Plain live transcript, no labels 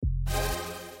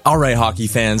All right, hockey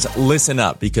fans, listen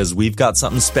up because we've got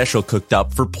something special cooked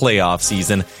up for playoff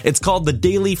season. It's called the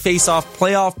Daily Face-Off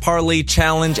Playoff Parlay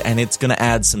Challenge, and it's going to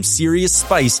add some serious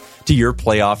spice to your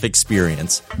playoff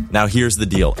experience. Now, here's the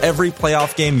deal. Every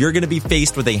playoff game, you're going to be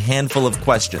faced with a handful of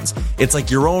questions. It's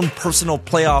like your own personal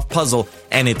playoff puzzle,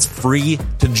 and it's free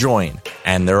to join.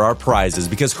 And there are prizes,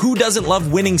 because who doesn't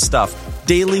love winning stuff?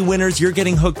 Daily winners, you're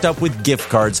getting hooked up with gift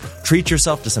cards. Treat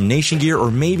yourself to some Nation gear or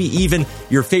maybe even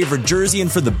your favorite jersey.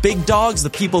 And for the big dogs, the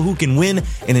people who can win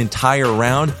an entire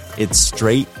round, it's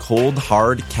straight, cold,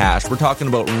 hard cash. We're talking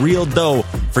about real dough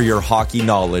for your hockey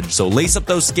knowledge. So lace up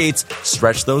those skates,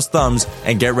 stretch those thumbs,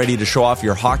 and get ready to show off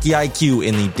your hockey IQ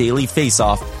in the Daily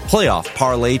Face-Off Playoff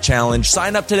Parlay Challenge.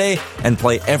 Sign up today and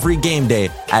play every game day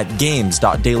at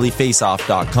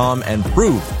games.dailyfaceoff.com and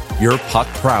prove your puck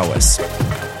prowess.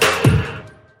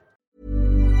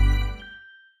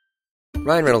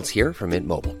 Ryan Reynolds here from Mint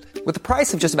Mobile. With the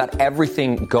price of just about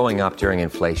everything going up during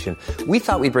inflation, we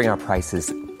thought we'd bring our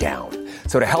prices down.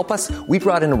 So to help us, we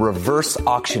brought in a reverse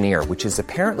auctioneer, which is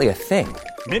apparently a thing.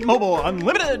 Mint Mobile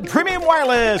Unlimited Premium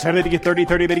Wireless. How to get 30,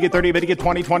 30, bit to get 30, bit to get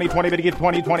 20, 20, 20, bit to get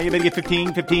 20, 20, bit to get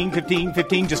 15, 15, 15,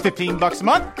 15, just $15 a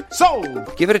month?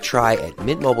 Sold! Give it a try at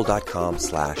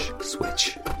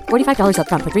mintmobile.com/switch. $45 up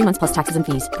front for 3 months plus taxes and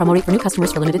fees. Promo rate for new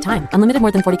customers for limited time. Unlimited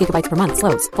more than 40 gigabytes per month.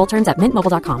 Slows full terms at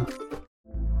mintmobile.com.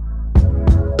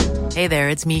 Hey there,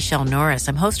 it's Michelle Norris.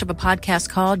 I'm host of a podcast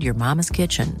called Your Mama's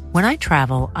Kitchen. When I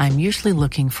travel, I'm usually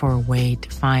looking for a way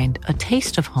to find a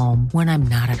taste of home when I'm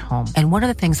not at home. And one of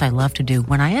the things I love to do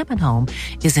when I am at home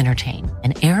is entertain.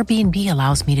 And Airbnb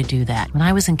allows me to do that. When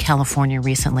I was in California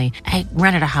recently, I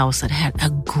rented a house that had a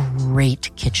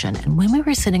great kitchen. And when we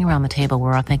were sitting around the table, we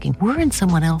were all thinking, we're in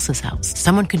someone else's house.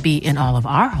 Someone could be in all of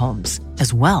our homes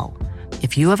as well.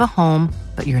 If you have a home,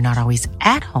 but you're not always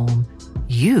at home,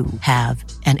 you have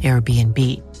an Airbnb.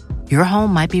 Your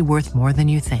home might be worth more than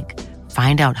you think.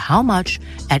 Find out how much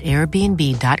at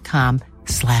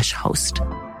airbnb.com/host.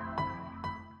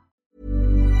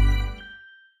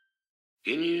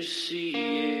 Can you see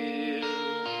it?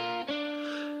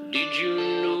 Did you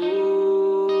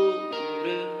notice?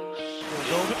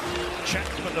 Check,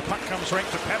 but the puck comes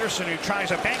right to Pedersen, who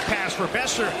tries a bank pass for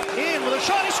Besser. In with a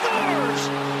shot, he scores! A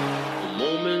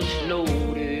moment's notice.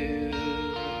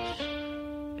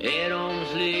 At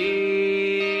arm's length.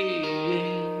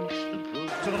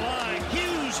 To the line,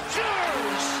 Hughes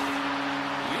scores!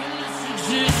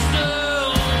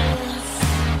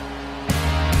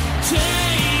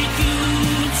 Take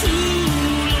you to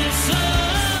the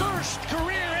sun. First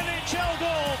career NHL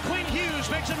goal. Quinn Hughes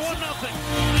makes it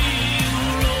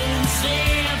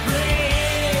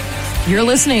 1-0. You're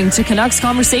listening to Canucks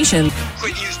Conversation.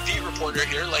 Quinn Hughes beat reporter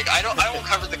here. I won't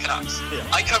cover the Canucks. Yeah.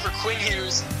 I cover Quinn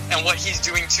Hughes and what he's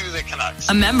doing to the Canucks.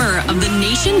 A member of the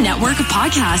Nation network of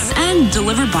podcasts and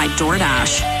delivered by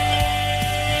DoorDash.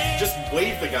 Just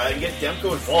wave the guy and get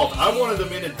Demko involved. I wanted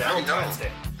them in Valentine's Day.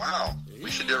 Wow.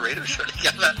 We should do a radio show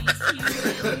together.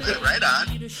 Right on.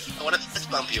 I want to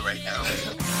fist bump you right now.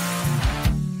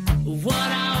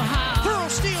 Pearl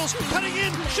steals, cutting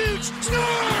in, shoots,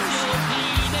 scores!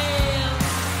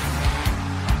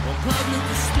 Public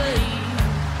display.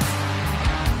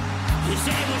 Is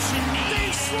that what you need? They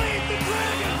slayed the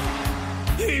dragon!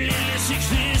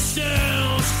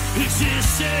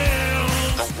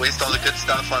 Don't waste all the good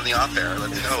stuff on the off air.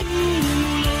 Let's go.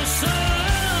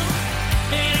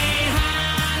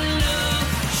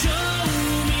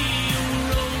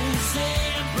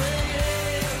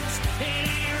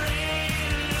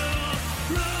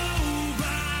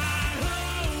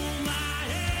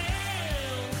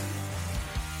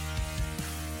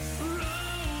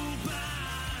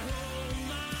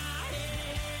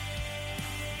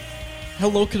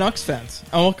 Hello, Canucks fans,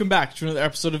 and welcome back to another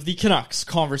episode of the Canucks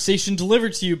Conversation,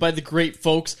 delivered to you by the great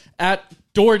folks at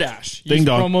DoorDash. Use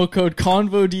promo code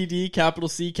CONVODD, capital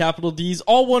C, capital D's,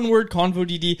 all one word,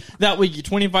 CONVODD. That way you get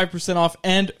 25% off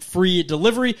and free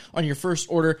delivery on your first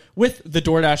order with the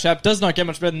DoorDash app. Does not get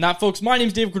much better than that, folks. My name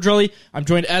is David Quadrelli. I'm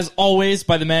joined, as always,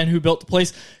 by the man who built the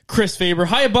place, Chris Faber.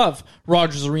 High above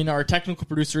Rogers Arena, our technical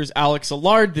producer is Alex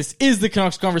Allard. This is the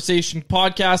Canucks Conversation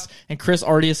podcast, and Chris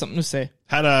already has something to say.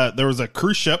 There was a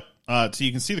cruise ship, so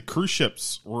you can see the cruise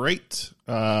ships right.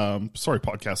 Sorry,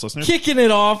 podcast listeners. Kicking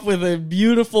it off with a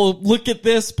beautiful look at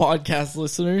this, podcast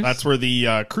listeners. That's where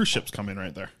the cruise ships come in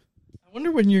right there. I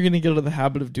wonder when you're going to get out of the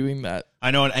habit of doing that.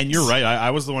 I know, and you're right.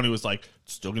 I was the one who was like,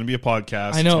 it's still going to be a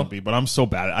podcast. I know. It's gonna be, but I'm so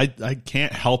bad. I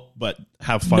can't help but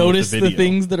have fun Notice with the video. The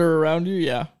things that are around you?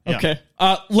 Yeah. Okay.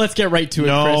 Let's get right to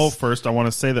it, Chris. First I want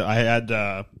to say that I had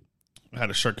a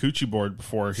charcuterie board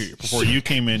before you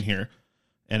came in here,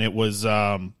 and it was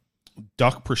duck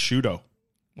prosciutto.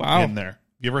 in there.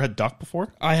 You ever had duck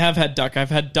before? I have had duck.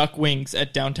 I've had duck wings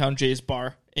at Downtown Jay's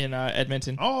Bar in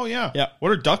Edmonton. Oh, yeah. Yeah.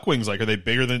 What are duck wings like? Are they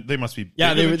bigger than... They must be bigger.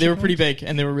 Yeah, they were pretty big,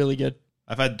 and they were really good.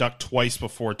 I've had duck twice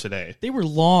before today. They were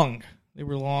long.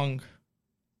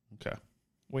 Okay.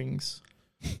 Wings.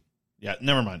 Yeah,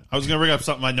 never mind. I was going to bring up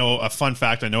something I know, a fun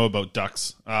fact I know about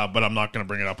ducks, but I'm not going to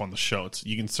bring it up on the show.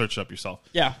 You can search it up yourself.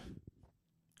 Yeah.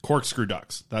 Corkscrew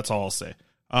ducks. That's all I'll say.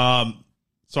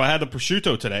 So I had a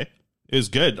prosciutto today. It was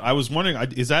good. I was wondering,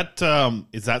 is that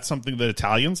something that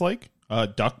Italians like?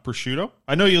 Duck prosciutto?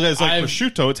 I know you guys like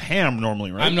prosciutto. It's ham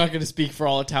normally, right? I'm not going to speak for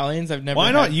all Italians. I've never.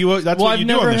 Why not? That's what you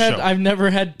do on the show. I've never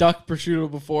had duck prosciutto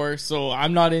before, so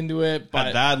I'm not into it. But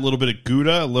had that, a little bit of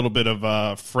Gouda, a little bit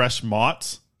of fresh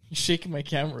mozz. You're shaking my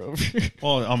camera over.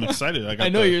 Well, I'm excited. I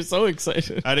know you're so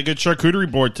excited. I had a good charcuterie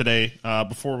board today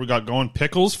before we got going.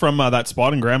 Pickles from that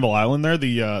spot in Granville Island there,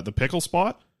 the pickle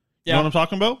spot. You know what I'm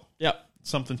talking about? Yep.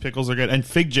 Something pickles are good. And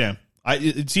fig jam.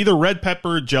 It's either red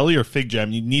pepper jelly or fig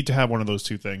jam. You need to have one of those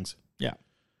two things. Yeah.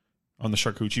 On the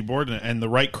charcuterie board. And the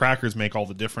right crackers make all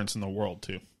the difference in the world,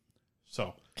 too.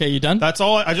 So. Okay, you done? That's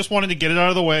all. I just wanted to get it out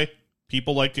of the way.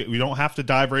 People like it. We don't have to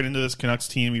dive right into this Canucks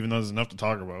team, even though there's enough to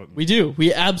talk about. We do.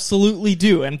 We absolutely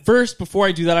do. And first, before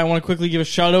I do that, I want to quickly give a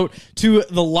shout out to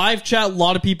the live chat. A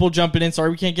lot of people jumping in. Sorry,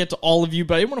 we can't get to all of you,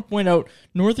 but I want to point out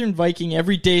Northern Viking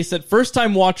every day said first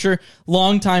time watcher,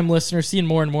 long time listener, seeing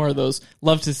more and more of those.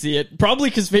 Love to see it. Probably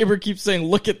because Faber keeps saying,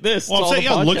 look at this. Well, I'm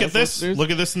saying, look at this. Listeners.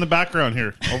 Look at this in the background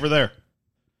here, over there.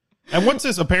 And what's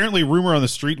this? Apparently, rumor on the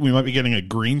street, we might be getting a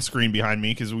green screen behind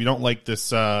me because we don't like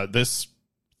this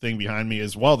thing behind me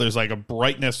as well. There's like a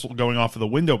brightness going off of the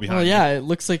window behind me. Yeah, it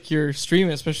looks like you're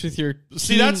streaming, especially with your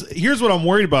here's what I'm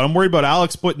worried about. I'm worried about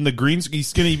Alex putting the green screen.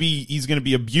 He's gonna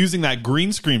be abusing that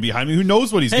green screen behind me. Who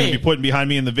knows what he's gonna be putting behind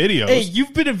me in the videos. Hey,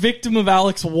 you've been a victim of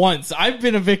Alex once. I've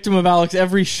been a victim of Alex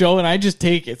every show, and I just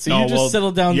take it. So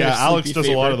settle down there. Yeah, Alex does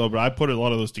a lot of those, but I put a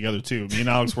lot of those together too. Me and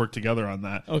Alex work together on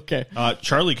that. Okay.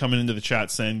 Charlie coming into the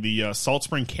chat saying the Salt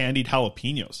Spring candied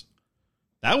jalapenos.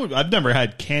 I've never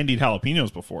had candied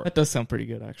jalapenos before. That does sound pretty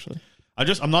good, actually.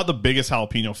 I'm not the biggest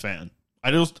jalapeno fan.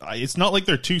 It's not like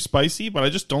they're too spicy, but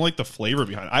I just don't like the flavor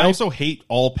behind it. I also hate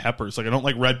all peppers. Like I don't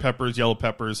like red peppers, yellow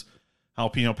peppers,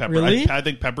 jalapeno pepper. Really? I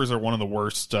think peppers are one of the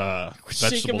worst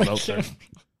vegetables out there.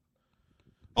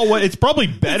 Oh, what? It's probably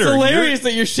better. It's hilarious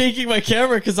that you're shaking my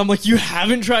camera because I'm like, you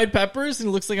haven't tried peppers? And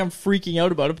it looks like I'm freaking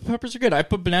out about it. But peppers are good. I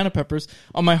put banana peppers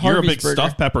on my Harvey's burger. You're a big burger.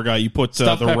 stuffed pepper guy. You put the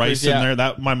peppers, rice in there.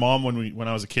 That my mom, when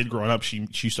I was a kid growing up, she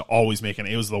used to always make it.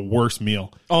 It was the worst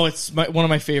meal. Oh, it's one of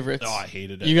my favorites. Oh, I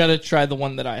hated it. You got to try the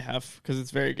one that I have because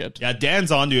it's very good. Yeah,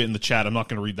 Dan's onto it in the chat. I'm not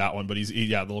going to read that one, but the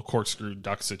little corkscrew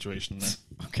duck situation there.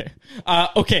 Okay.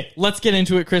 Okay, let's get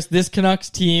into it, Chris. This Canucks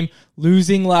team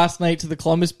losing last night to the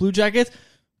Columbus Blue Jackets.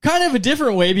 Kind of a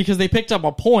different way because they picked up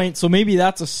a point, so maybe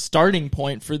that's a starting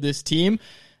point for this team.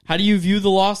 How do you view the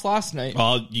loss last night?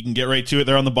 Well, you can get right to it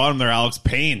there on the bottom there, Alex.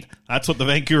 Pain. That's what the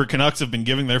Vancouver Canucks have been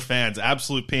giving their fans.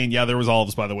 Absolute pain. Yeah, there was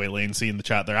olives, by the way, Lane C in the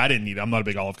chat there. I didn't eat it. I'm not a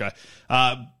big olive guy.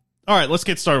 All right, let's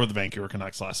get started with the Vancouver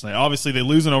Canucks last night. Obviously, they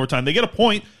lose in overtime. They get a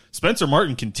point. Spencer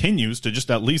Martin continues to just,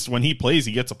 at least when he plays,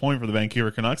 he gets a point for the Vancouver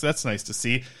Canucks. That's nice to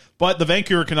see. But the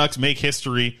Vancouver Canucks make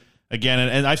history again,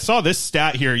 and I saw this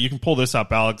stat here. You can pull this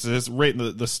up, Alex. It's right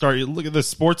in the start. Look at the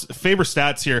sports Faber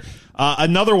stats here.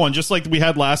 Another one, just like we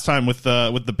had last time with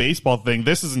the baseball thing.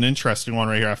 This is an interesting one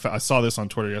right here. I saw this on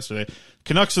Twitter yesterday.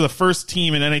 Canucks are the first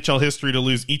team in NHL history to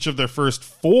lose each of their first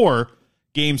 4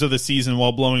 games of the season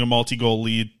while blowing a multi-goal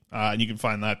lead. And you can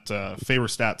find that Faber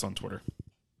stats on Twitter.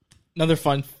 Another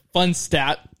fun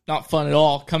stat. Not fun at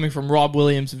all, coming from Rob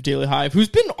Williams of Daily Hive, who's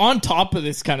been on top of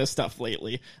this kind of stuff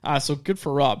lately. So good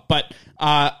for Rob. But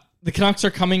the Canucks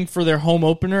are coming for their home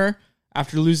opener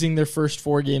after losing their first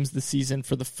 4 games this season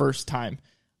for the first time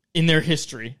in their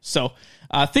history. So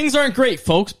things aren't great,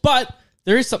 folks, but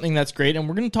there is something that's great, and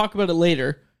we're going to talk about it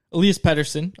later. Elias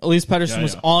Pettersson.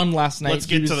 Was on last night. Let's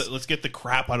get the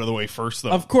crap out of the way first, though.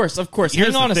 Of course.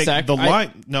 Hang on a sec. The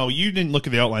line. No, you didn't look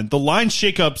at the outline. The line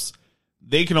shakeups.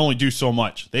 They can only do so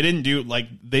much. They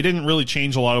didn't really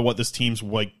change a lot of what this team's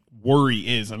worry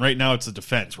is. And right now it's the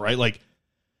defense, right?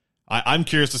 I'm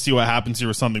curious to see what happens here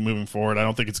with something moving forward. I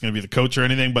don't think it's going to be the coach or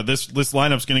anything, but this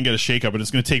lineup's going to get a shakeup, and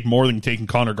it's going to take more than taking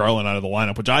Connor Garland out of the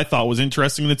lineup, which I thought was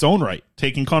interesting in its own right,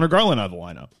 taking Connor Garland out of the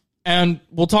lineup. And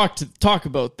we'll talk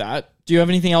about that. Do you have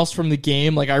anything else from the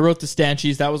game? I wrote the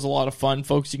Stanchies. That was a lot of fun,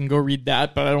 folks. You can go read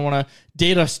that, but I don't want to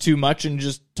date us too much and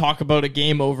just talk about a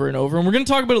game over and over. And we're going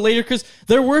to talk about it later because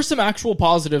there were some actual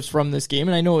positives from this game,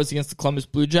 and I know it was against the Columbus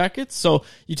Blue Jackets, so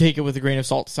you take it with a grain of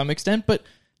salt to some extent, but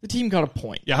the team got a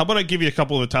point. Yeah, how about I give you a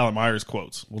couple of the Tyler Myers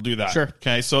quotes? We'll do that. Sure.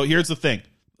 Okay, so here's the thing.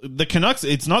 the Canucks,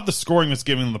 it's not the scoring that's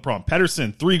giving them the problem.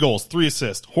 Pettersson, 3 goals, 3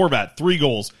 assists. Horvat, 3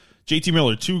 goals. JT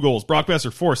Miller, 2 goals. Brock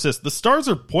Besser, 4 assists. The Stars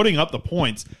are putting up the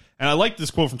points. And I like this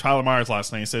quote from Tyler Myers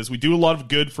last night. He says, "We do a lot of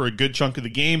good for a good chunk of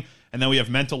the game, and then we have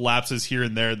mental lapses here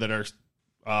and there that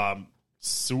are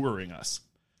sewering us."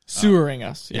 Sewering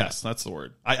us. Yeah. Yes, that's the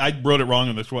word. I wrote it wrong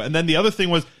in this quote. And then the other thing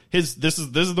was this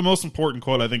is the most important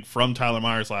quote, I think, from Tyler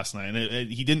Myers last night.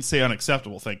 And he didn't say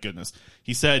unacceptable, thank goodness.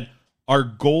 He said, "Our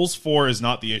goals for is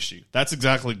not the issue." That's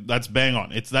bang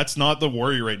on. That's not the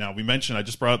worry right now. We mentioned, I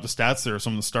just brought up the stats there of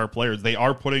some of the star players. They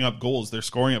are putting up goals. They're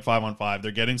scoring at 5-on-5.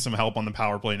 They're getting some help on the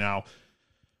power play now.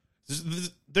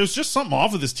 There's just something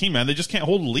off of this team, man. They just can't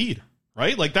hold a lead,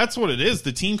 right? Like, that's what it is.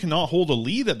 The team cannot hold a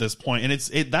lead at this point,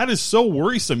 and that is so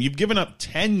worrisome. You've given up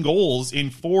 10 goals in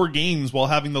 4 games while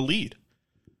having the lead.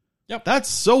 Yep. That's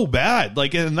so bad.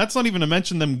 Like, and that's not even to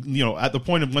mention them, at the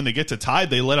point of when they get to tied,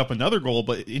 they let up another goal.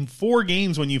 But in 4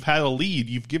 games when you've had a lead,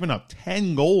 you've given up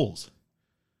 10 goals.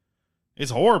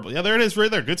 It's horrible. Yeah, there it is right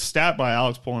there. Good stat by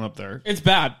Alex pulling up there. It's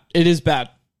bad. It is bad.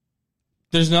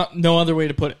 There's no other way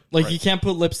to put it. Like, right. You can't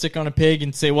put lipstick on a pig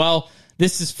and say, well,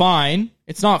 this is fine.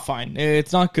 It's not fine.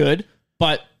 It's not good.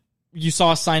 But you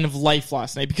saw a sign of life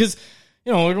last night. Because,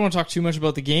 I don't want to talk too much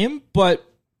about the game, but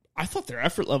I thought their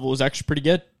effort level was actually pretty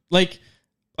good. Like,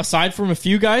 aside from a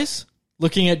few guys,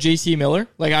 looking at JT Miller,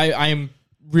 like I am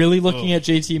really looking at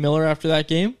JT Miller after that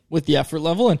game with the effort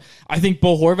level, and I think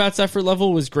Bo Horvat's effort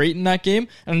level was great in that game,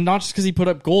 and not just because he put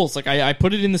up goals. Like, I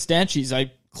put it in the Stanchies.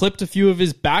 I clipped a few of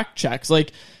his back checks,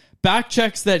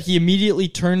 that he immediately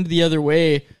turned the other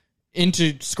way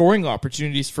into scoring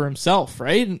opportunities for himself,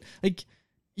 right? And like,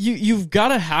 you've got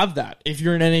to have that if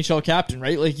you're an NHL captain,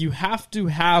 right? Like, you have to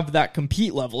have that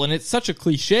compete level, and it's such a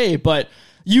cliche, but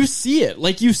you see it.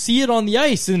 Like, you see it on the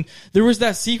ice. And there was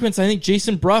that sequence, I think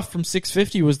Jason Bruff from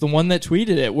 650 was the one that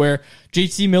tweeted it, where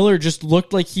JT Miller just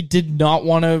looked like he did not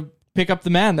want to pick up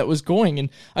the man that was going. And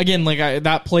again,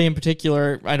 that play in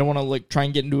particular, I don't want to try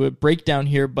and get into a breakdown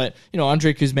here, but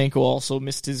Andrei Kuzmenko also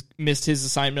missed his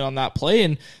assignment on that play,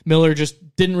 and Miller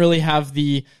just didn't really have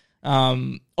the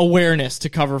awareness to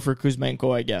cover for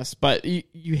Kuzmenko, I guess. But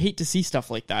you hate to see stuff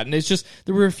like that. And it's just,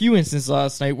 there were a few instances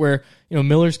last night where,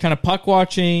 Miller's kind of puck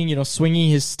watching, swinging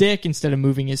his stick instead of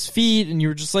moving his feet. And you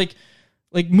were just like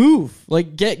move,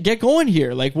 get going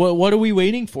here. Like, what are we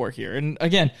waiting for here? And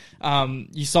again,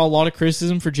 you saw a lot of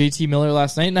criticism for JT Miller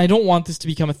last night. And I don't want this to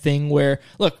become a thing where,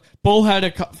 look, Bo had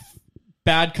a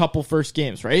bad couple first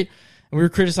games, right? And we were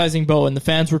criticizing Bo, and the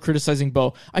fans were criticizing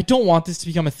Bo. I don't want this to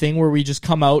become a thing where we just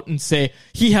come out and say,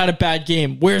 he had a bad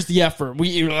game. Where's the effort?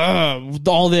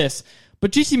 All this.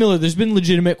 But JT Miller, there's been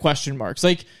legitimate question marks.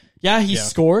 Like, he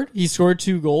scored. He scored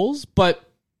 2 goals, but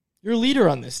you're a leader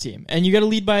on this team, and you got to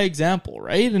lead by example,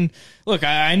 right? And look,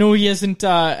 I know he hasn't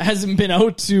been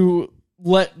out to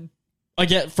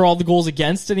for all the goals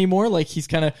against anymore. Like, he's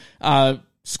kind of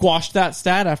squashed that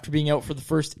stat after being out for the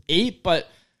first 8, but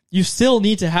you still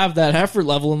need to have that effort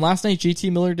level, and last night JT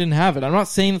Miller didn't have it. I'm not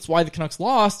saying that's why the Canucks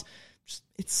lost.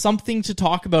 It's something to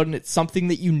talk about, and it's something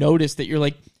that you notice that you're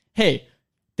like, hey,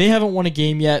 they haven't won a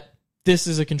game yet. This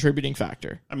is a contributing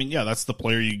factor. I mean, that's the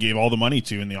player you gave all the money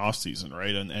to in the offseason,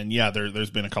 right? And there's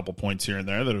been a couple points here and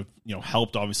there that have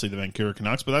helped, obviously, the Vancouver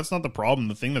Canucks, but that's not the problem.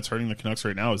 The thing that's hurting the Canucks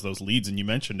right now is those leads, and you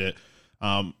mentioned it.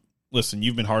 Listen,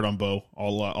 you've been hard on Bo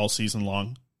all season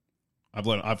long.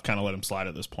 I've kind of let him slide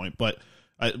at this point, but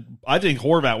I think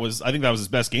Horvat that was his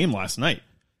best game last night.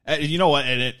 You know what?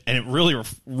 And it really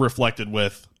reflected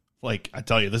with, like, I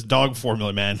tell you, this dog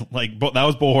formula, man. Like, that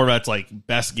was Bo Horvat's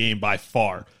best game by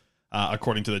far,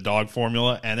 according to the dog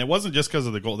formula. And it wasn't just because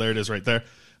of the goal. There it is, right there.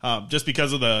 Just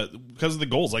because of the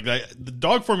goals. Like, the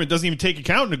dog formula doesn't even take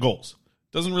account into goals.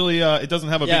 Doesn't really. It doesn't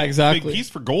have a big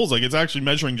piece for goals. Like, it's actually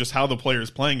measuring just how the player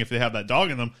is playing if they have that dog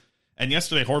in them. And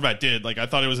yesterday Horvat did. Like, I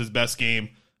thought it was his best game.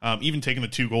 Even taking the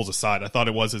 2 goals aside, I thought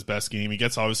it was his best game. He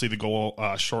gets, obviously, the goal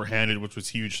shorthanded, which was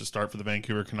huge to start for the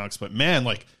Vancouver Canucks. But, man,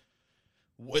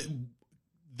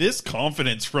 this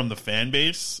confidence from the fan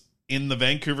base in the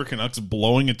Vancouver Canucks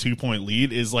blowing a 2-point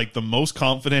lead is, the most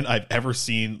confident I've ever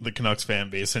seen the Canucks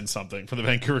fan base in something for the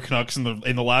Vancouver Canucks in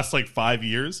the last, 5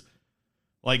 years.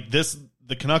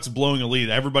 The Canucks blowing a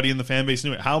lead, everybody in the fan base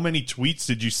knew it. How many tweets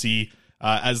did you see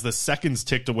as the seconds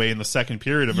ticked away in the second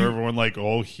period of everyone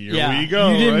here we go.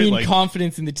 You didn't mean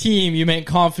confidence in the team. You meant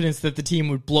confidence that the team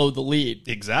would blow the lead.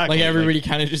 Exactly. Everybody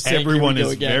kind of just saying, everyone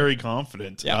is very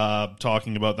confident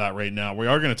talking about that right now. We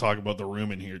are going to talk about the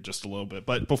room in here just a little bit.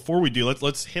 But before we do,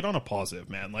 let's hit on a positive,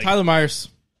 man. Tyler Myers.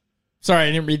 Sorry,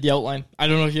 I didn't read the outline. I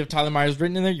don't know if you have Tyler Myers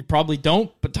written in there. You probably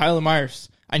don't, but Tyler Myers.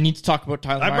 I need to talk about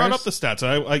Tyler Myers. I brought up the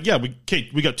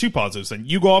stats. We got 2 positives. And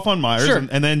you go off on Myers, sure.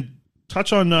 and then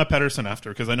touch on Pettersson after,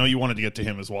 because I know you wanted to get to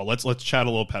him as well. Let's chat a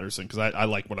little Pettersson, because I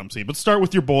like what I'm seeing. But start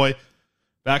with your boy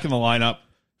back in the lineup.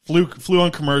 Flew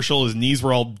on commercial. His knees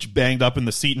were all banged up in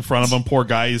the seat in front of him. Poor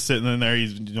guy. He's sitting in there.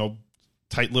 He's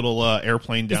tight little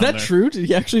airplane down there. Is that true? Did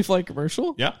he actually fly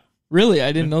commercial? Yeah. Really?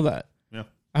 I didn't know that. Yeah.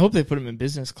 I hope they put him in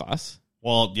business class.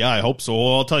 Well, yeah, I hope so.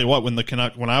 Well, I'll tell you what,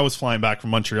 when I was flying back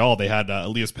from Montreal, they had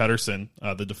Elias Pettersson,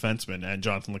 the defenseman, and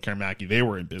Jonathan Lekarmaki. They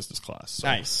were in business class. So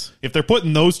nice. If they're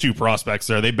putting those two prospects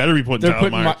there, they better be putting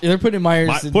Myers. They're putting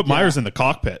Myers. Put Myers in the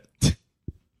cockpit.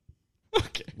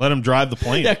 Okay. Let him drive the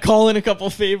plane. Yeah, call in a couple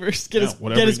favors. Get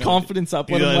his confidence up.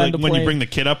 Let him land a plane. When you bring the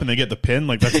kid up and they get the pin,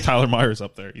 like that's Tyler Myers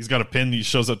up there. He's got a pin. He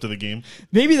shows up to the game.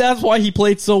 Maybe that's why he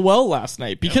played so well last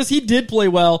night, because he did play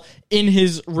well in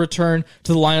his return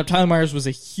to the lineup. Tyler Myers was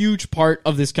a huge part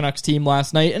of this Canucks team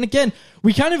last night. And again,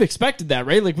 we kind of expected that,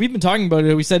 right? Like we've been talking about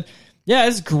it. We said, yeah,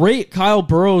 it's great. Kyle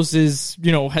Burroughs was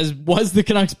the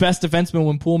Canucks' best defenseman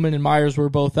when Pullman and Myers were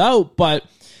both out. But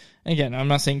again, I'm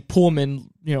not saying Pullman,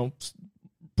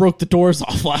 broke the doors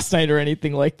off last night or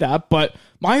anything like that, but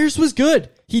Myers was good.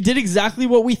 He did exactly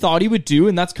what we thought he would do,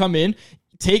 and that's come in,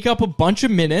 take up a bunch of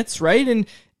minutes, right?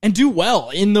 And do well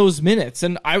in those minutes.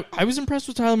 And I was impressed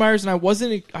with Tyler Myers, and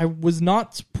I was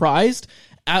not surprised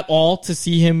at all to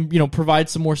see him, provide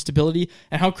some more stability.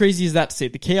 And how crazy is that to say?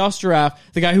 The Chaos Giraffe,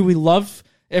 the guy who we love,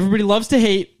 everybody loves to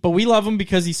hate, but we love him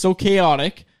because he's so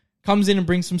chaotic, comes in and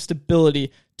brings some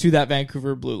stability to that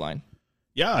Vancouver blue line.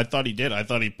 Yeah, I thought he did. I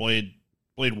thought he played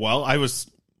well. I was,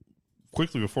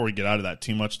 quickly before we get out of that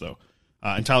too much though,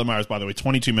 and Tyler Myers, by the way,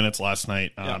 22 minutes last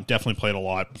night. Definitely played a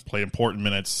lot, played important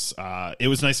minutes. It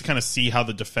was nice to kind of see how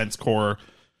the defense core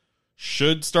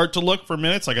should start to look for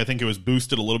minutes. Like I think it was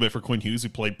boosted a little bit for Quinn Hughes, who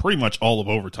played pretty much all of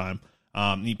overtime.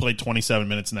 He played 27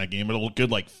 minutes in that game, but it looked good.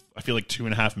 Like I feel like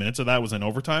 2.5 minutes of that was in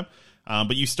overtime.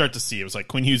 But you start to see it was like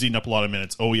Quinn Hughes eating up a lot of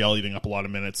minutes, OEL eating up a lot of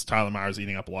minutes, Tyler Myers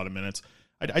eating up a lot of minutes.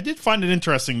 I did find it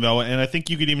interesting, though, and I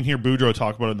think you could even hear Boudreau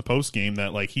talk about it in the post game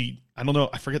that, like, I don't know,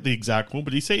 I forget the exact quote,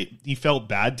 but did he say he felt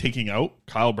bad taking out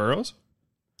Kyle Burroughs?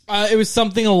 It was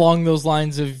something along those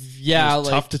lines of, it was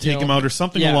tough to take him out or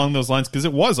something along those lines, because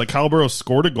it was, like, Kyle Burroughs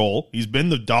scored a goal. He's been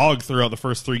the dog throughout the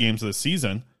first 3 games of the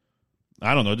season.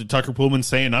 I don't know, did Tucker Pullman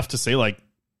say enough to say, like,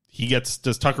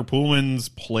 does Tucker Pullman's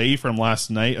play from last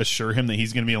night assure him that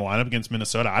he's going to be in the lineup against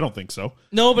Minnesota? I don't think so.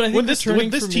 No, but I think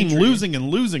with this team losing and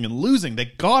losing and losing, they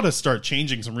got to start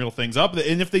changing some real things up.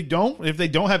 And if they don't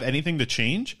have anything to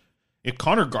change, if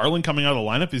Connor Garland coming out of the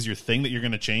lineup is your thing that you're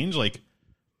going to change, like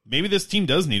maybe this team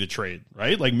does need a trade,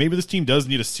 right? Like maybe this team does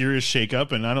need a serious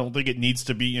shakeup, and I don't think it needs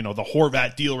to be, the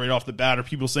Horvat deal right off the bat, or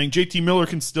people saying JT Miller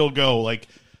can still go. Like,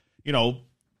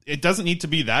 it doesn't need to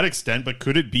be that extent, but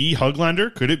could it be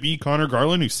Höglander? Could it be Connor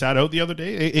Garland, who sat out the other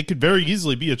day? It could very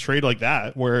easily be a trade like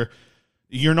that, where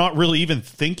you're not really even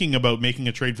thinking about making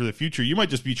a trade for the future. You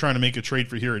might just be trying to make a trade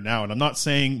for here and now. And I'm not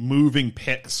saying moving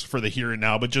picks for the here and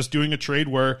now, but just doing a trade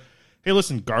where, hey,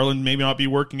 listen, Garland may not be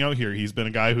working out here. He's been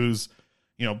a guy who's,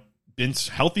 been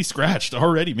healthy scratched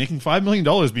already, making $5 million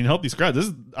being healthy scratched.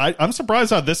 I'm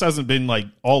surprised how this hasn't been like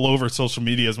all over social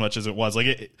media as much as it was. Like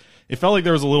it felt like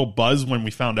there was a little buzz when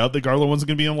we found out that Garland wasn't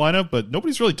going to be in the lineup, but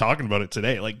nobody's really talking about it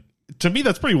today. Like to me,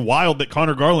 that's pretty wild that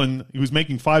Connor Garland, who's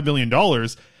making $5 million,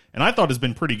 and I thought has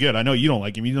been pretty good. I know you don't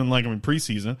like him. You didn't like him in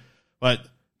preseason, but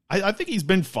I think he's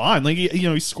been fine. Like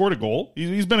he scored a goal.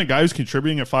 He's been a guy who's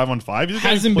contributing at 5-on-5. He's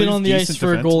hasn't been on the ice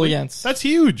for a goal against. That's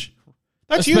huge.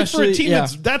 That's huge for a team.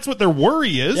 That's what their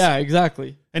worry is. Yeah,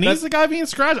 exactly. And he's the guy being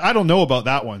scratched. I don't know about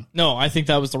that one. No, I think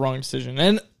that was the wrong decision.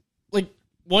 And like,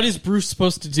 what is Bruce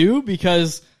supposed to do?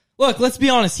 Because look, let's be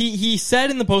honest. He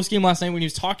said in the postgame last night when he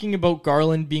was talking about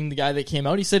Garland being the guy that came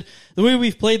out, he said, the way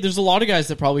we've played, there's a lot of guys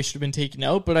that probably should have been taken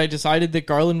out, but I decided that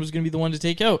Garland was going to be the one to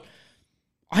take out.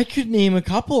 I could name a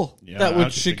couple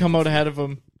that should come out ahead of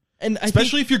him. And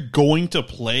especially if you're going to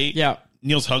play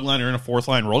Niels Höglander in a fourth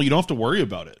line role, you don't have to worry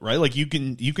about it, right? Like you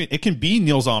can it can be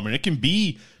Niels Almond, it can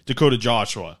be Dakota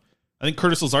Joshua. I think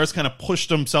Curtis Lazar's kind of pushed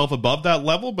himself above that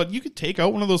level, but you could take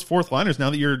out one of those fourth liners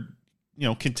now that you're,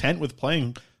 content with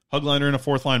playing Höglander in a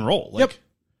fourth line role. Like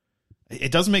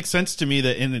it doesn't make sense to me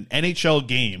that in an NHL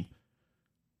game,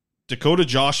 Dakota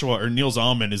Joshua or Niels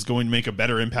Almond is going to make a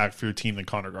better impact for your team than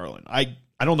Connor Garland. I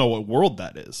don't know what world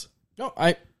that is. No,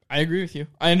 I agree with you.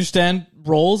 I understand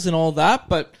roles and all that,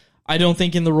 but I don't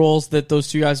think in the roles that those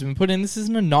two guys have been put in, this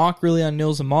isn't a knock really on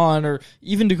Niels Amon or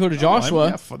even Dakota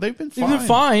Joshua. They've been fine. They've been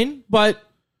fine, but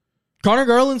Connor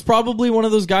Garland's probably one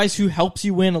of those guys who helps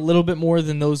you win a little bit more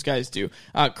than those guys do.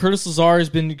 Curtis Lazar has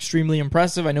been extremely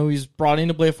impressive. I know he's brought in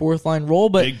to play a fourth line role,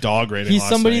 but big dog rating. He's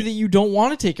somebody that you don't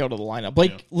want to take out of the lineup.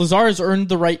 Like Lazar has earned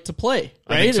the right to play.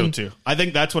 Right? I think so too. I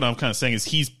think that's what I'm kind of saying is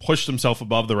he's pushed himself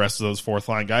above the rest of those fourth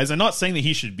line guys. I'm not saying that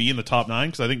he should be in the top 9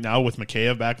 because I think now with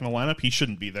Mikheyev back in the lineup, he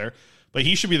shouldn't be there. But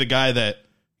he should be the guy that,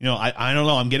 I don't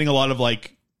know. I'm getting a lot of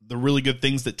like the really good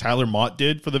things that Tyler Mott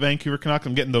did for the Vancouver Canucks.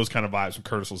 I'm getting those kind of vibes from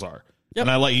Curtis Lazar. Yep.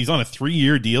 And he's on a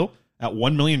 3-year deal at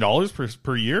 $1 million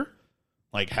per year.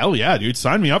 Like, hell yeah, dude.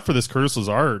 Sign me up for this Curtis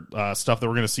Lazar stuff that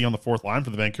we're going to see on the fourth line for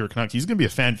the Vancouver Canucks. He's going to be a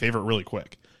fan favorite really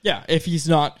quick. Yeah, if he's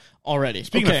not already.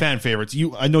 Speaking of fan favorites,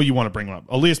 I know you want to bring him up.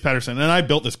 Elias Pettersson, and I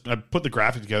built this. I put the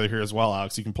graphic together here as well,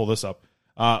 Alex. You can pull this up.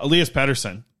 Elias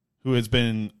Pettersson, who has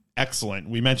been excellent.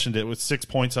 We mentioned it with 6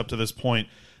 points up to this point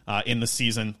in the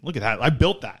season. Look at that. I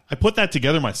built that. I put that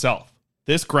together myself.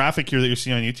 This graphic here that you're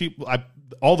seeing on YouTube,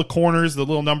 all the corners, the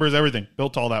little numbers, everything.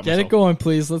 Built all that myself. Get it going,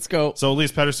 please. Let's go. So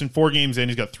Elias Pettersson, 4 games in,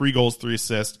 he's got 3 goals, 3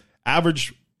 assists.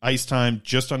 Average ice time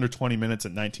just under 20 minutes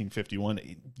at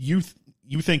 19:51.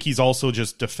 You think he's also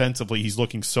just defensively, he's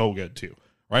looking so good too,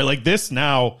 right? Like this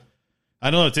now, I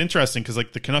know it's interesting because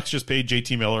like the Canucks just paid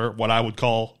JT Miller what I would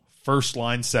call first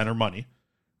line center money,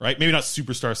 right? Maybe not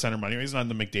superstar center money. He's not in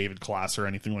the McDavid class or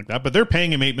anything like that, but they're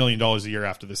paying him $8 million a year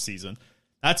after this season.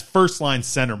 That's first line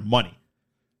center money.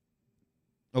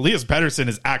 Elias Pettersson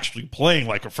is actually playing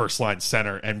like a first line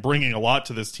center and bringing a lot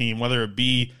to this team, whether it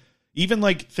be even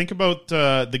like think about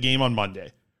the game on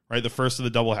Monday, right? The first of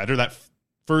the doubleheader. That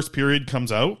first period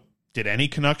comes out. Did any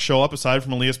Canucks show up aside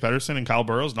from Elias Pettersson and Kyle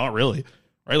Burrows? Not really,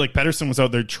 right? Like Pettersson was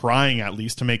out there trying at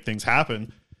least to make things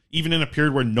happen, even in a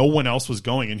period where no one else was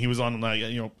going, and he was on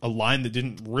a line that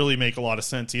didn't really make a lot of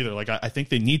sense either. Like I think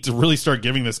they need to really start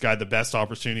giving this guy the best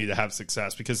opportunity to have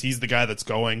success because he's the guy that's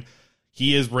going.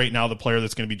 He is right now the player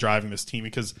that's going to be driving this team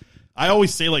because I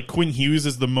always say like Quinn Hughes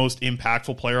is the most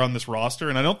impactful player on this roster,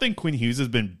 and I don't think Quinn Hughes has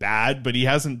been bad, but he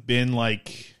hasn't been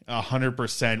like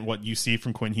 100% what you see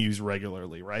from Quinn Hughes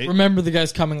regularly, right? Remember the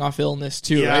guy's coming off illness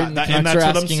too, right? And the Canucks are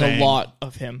asking a lot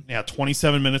of him. Yeah,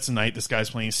 27 minutes a night. This guy's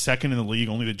playing second in the league,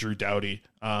 only to Drew Doughty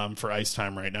for ice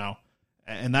time right now,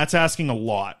 and that's asking a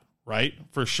lot, right?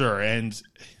 For sure. And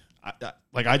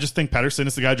I just think Pettersson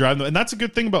is the guy driving, and that's a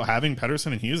good thing about having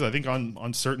Pettersson and Hughes. I think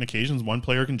on certain occasions, one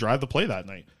player can drive the play that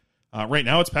night. Right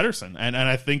now, it's Pettersson, and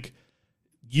I think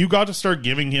you got to start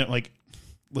giving him like.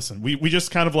 Listen, we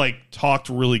just kind of like talked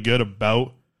really good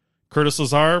about Curtis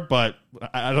Lazar, but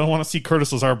I don't want to see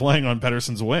Curtis Lazar playing on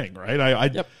Pettersson's wing,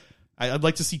 right? I'd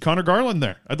like to see Connor Garland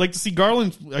there. I'd like to see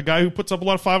Garland, a guy who puts up a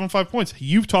lot of 5-on-5 points.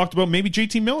 You've talked about maybe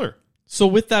JT Miller. So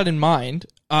with that in mind,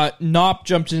 Nop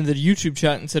jumped into the YouTube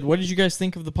chat and said, what did you guys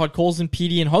think of the Podkolzin,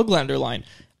 PD, and Höglander line?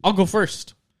 I'll go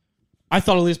first. I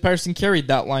thought Elias Pettersson carried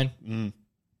that line.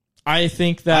 I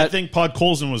think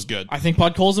Podkolzin was good. I think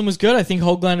Podkolzin was good. I think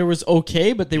Höglander was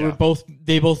okay, but they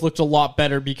both looked a lot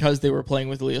better because they were playing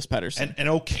with Elias Pettersson. And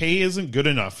okay isn't good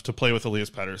enough to play with Elias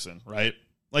Pettersson, right?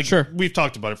 Like sure. We've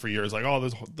talked about it for years. Like,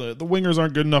 the wingers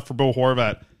aren't good enough for Bo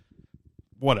Horvat.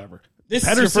 Whatever. This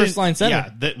is your first line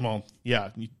center.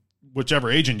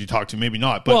 Whichever agent you talk to, maybe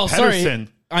not. But Pettersson.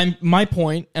 My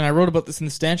point, and I wrote about this in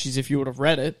the stan sheets if you would have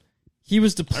read it. He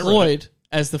was deployed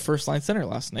as the first line center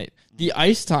last night. The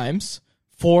ice times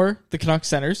for the Canucks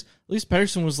centers, at least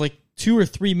Pettersson was like 2 or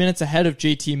 3 minutes ahead of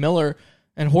JT Miller,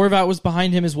 and Horvat was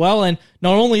behind him as well. And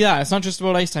not only that, it's not just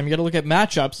about ice time. You got to look at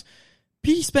matchups.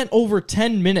 P spent over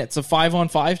 10 minutes of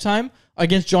 5-on-5 time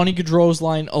against Johnny Gaudreau's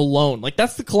line alone. Like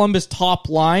that's the Columbus top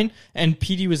line, and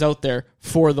PD was out there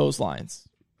for those lines.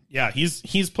 Yeah,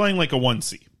 he's playing like a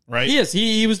 1C, right? He is.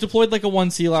 He was deployed like a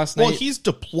 1C last night. Well, he's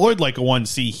deployed like a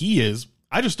 1C. He is.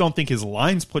 I just don't think his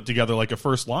line's put together like a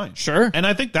first line. Sure. And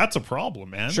I think that's a problem,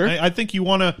 man. Sure. I think you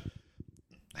want to...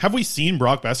 Have we seen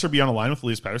Brock Besser be on a line with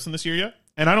Elias Pettersson this year yet?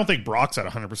 And I don't think Brock's at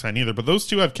 100% either, but those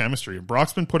two have chemistry.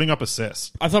 Brock's been putting up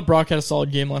assists. I thought Brock had a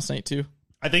solid game last night, too.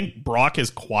 I think Brock has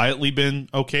quietly been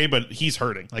okay, but he's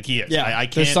hurting. Like, he is. Yeah, I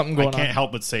can't, there's something going on. I can't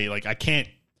help but say, like, I can't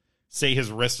say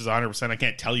his wrist is 100%. I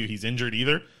can't tell you he's injured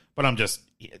either, but I'm just...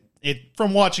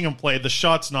 From watching him play, the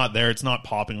shot's not there. It's not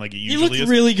popping like it usually is. He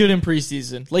looked really good in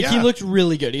preseason. He looked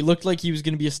really good. He looked like he was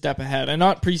going to be a step ahead. And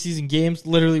not preseason games.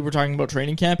 Literally, we're talking about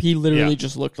training camp. He literally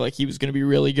just looked like he was going to be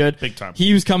really good. Big time.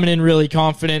 He was coming in really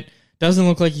confident. Doesn't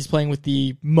look like he's playing with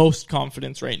the most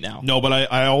confidence right now. No, but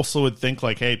I also would think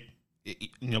like, hey,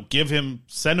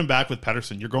 send him back with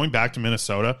Pettersson. You're going back to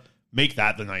Minnesota. Make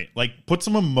that the night. Like, put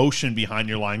some emotion behind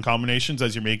your line combinations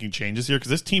as you're making changes here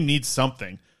because this team needs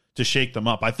something to shake them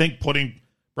up. I think putting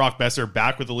Brock Besser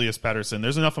back with Elias Pettersson,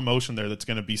 there's enough emotion there that's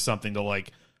going to be something to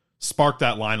like spark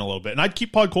that line a little bit. And I'd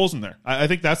keep Podkolzin in there. I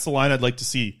think that's the line I'd like to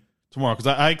see tomorrow, because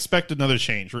I expect another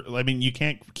change. I mean, you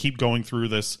can't keep going through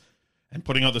this and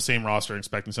putting out the same roster and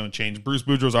expecting something to change. Bruce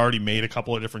Boudreau's already made a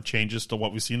couple of different changes to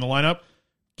what we see in the lineup.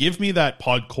 Give me that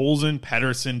Podkolzin,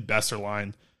 Pettersson, Besser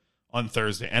line on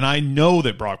Thursday. And I know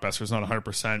that Brock Besser's not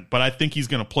 100%, but I think he's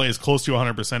going to play as close to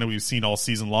 100% as we've seen all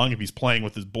season long if he's playing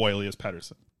with his boy Elias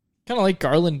Pettersson. Kind of like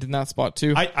Garland in that spot,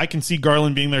 too. I can see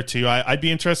Garland being there, too. I'd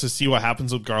be interested to see what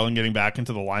happens with Garland getting back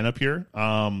into the lineup here.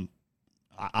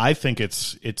 I think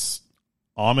it's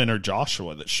Amon or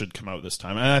Joshua that should come out this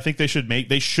time. And I think they should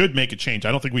make a change.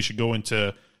 I don't think we should go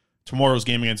into tomorrow's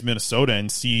game against Minnesota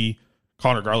and see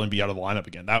Connor Garland be out of the lineup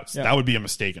again. That would be a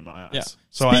mistake in my eyes. Yeah.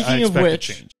 So I expect a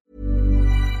change.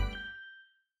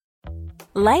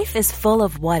 Life is full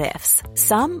of what-ifs.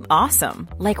 Some awesome,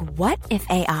 like what if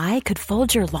AI could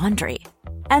fold your laundry?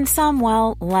 And some,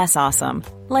 well, less awesome,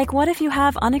 like what if you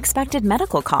have unexpected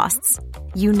medical costs?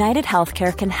 United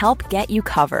Healthcare can help get you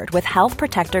covered with Health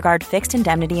Protector Guard fixed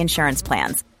indemnity insurance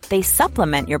plans. They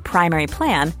supplement your primary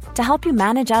plan to help you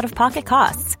manage out-of-pocket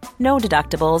costs. No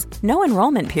deductibles, no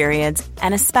enrollment periods,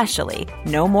 and especially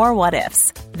no more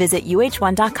what-ifs. Visit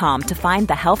uh1.com to find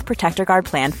the Health Protector Guard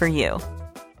plan for you.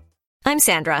 I'm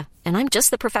Sandra, and I'm just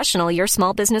the professional your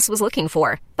small business was looking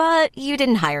for. But you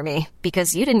didn't hire me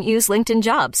because you didn't use LinkedIn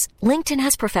Jobs. LinkedIn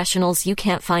has professionals you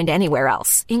can't find anywhere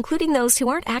else, including those who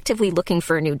aren't actively looking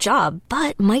for a new job,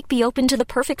 but might be open to the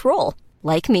perfect role,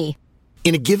 like me.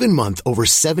 In a given month, over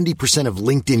 70% of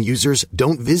LinkedIn users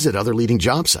don't visit other leading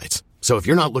job sites. So if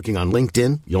you're not looking on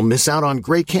LinkedIn, you'll miss out on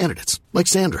great candidates, like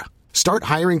Sandra. Start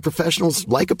hiring professionals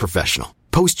like a professional.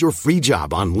 Post your free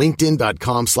job on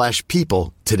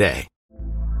linkedin.com/people today.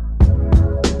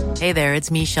 Hey there, it's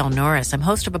Michelle Norris. I'm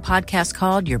host of a podcast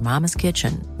called Your Mama's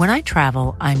Kitchen. When I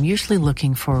travel, I'm usually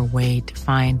looking for a way to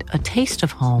find a taste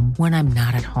of home when I'm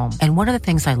not at home. And one of the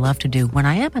things I love to do when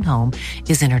I am at home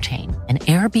is entertain. And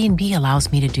Airbnb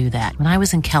allows me to do that. When I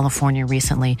was in California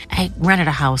recently, I rented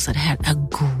a house that had a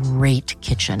great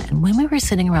kitchen. And when we were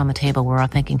sitting around the table, we're all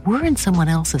thinking, we're in someone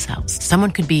else's house. Someone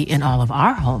could be in all of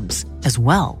our homes as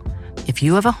well. If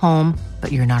you have a home,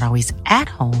 but you're not always at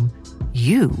home,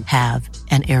 you have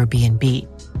an Airbnb.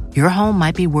 Your home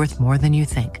might be worth more than you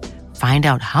think. Find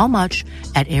out how much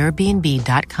at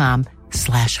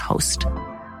airbnb.com/host.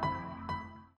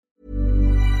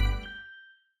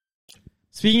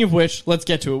 Speaking of which, let's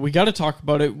get to it. We got to talk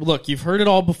about it. Look, you've heard it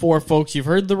all before, folks. You've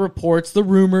heard the reports, the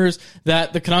rumors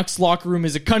that the Canucks locker room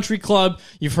is a country club.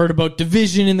 You've heard about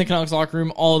division in the Canucks locker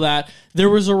room, all that. There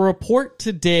was a report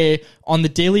today on the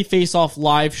Daily Faceoff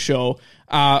live show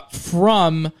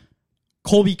from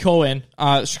Colby Cohen,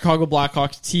 Chicago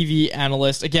Blackhawks TV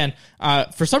analyst. Again,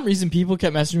 for some reason, people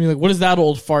kept messaging me like, what does that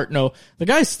old fart know? The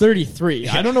guy's 33.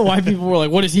 I don't know why people were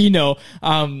like, what does he know?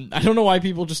 I don't know why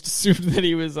people just assumed that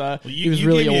he was he was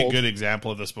really old. You gave me a good example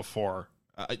of this before.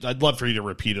 I'd love for you to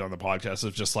repeat it on the podcast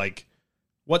of just like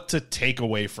what to take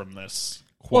away from this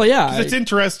quote. Well, yeah. 'Cause it's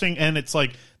interesting, and it's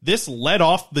like this led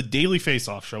off the Daily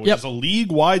Faceoff show, which is a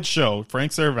league-wide show,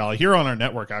 Frank Saravalli, here on our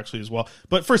network actually as well.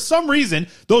 But for some reason,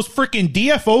 those freaking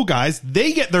DFO guys,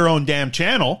 they get their own damn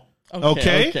channel.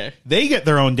 Okay. They get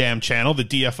their own damn channel, the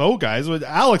DFO guys.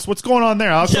 Alex, what's going on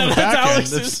there? Alex on the back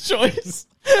Alex's choice.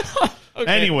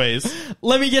 Okay. Anyways,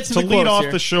 let me get to the lead off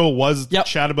here. the show was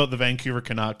chat about the Vancouver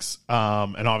Canucks,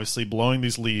 and obviously blowing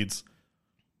these leads.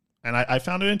 And I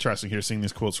found it interesting here seeing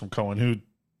these quotes from Cohen, who,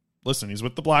 listen, he's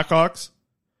with the Blackhawks,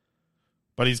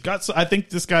 but he's got. I think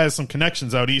this guy has some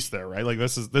connections out east there, right? Like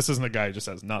this isn't a guy who just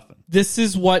has nothing. This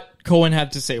is what Cohen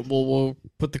had to say. We'll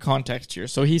put the context here.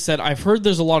 So he said, I've heard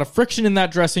there's a lot of friction in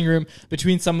that dressing room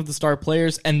between some of the star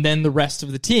players and then the rest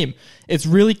of the team. It's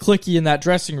really cliquey in that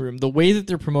dressing room. The way that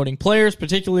they're promoting players,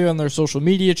 particularly on their social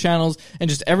media channels, and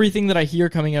just everything that I hear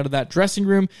coming out of that dressing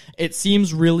room, it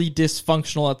seems really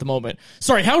dysfunctional at the moment.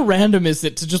 Sorry, how random is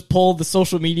it to just pull the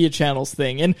social media channels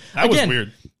thing? And that was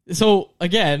weird. So,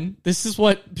 again, this is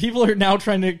what people are now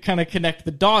trying to kind of connect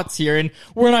the dots here, and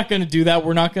we're not going to do that.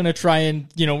 We're not going to try and,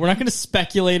 we're not going to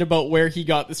speculate about where he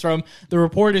got this from. The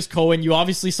report is Cohen. You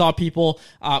obviously saw people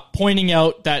pointing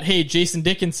out that, hey, Jason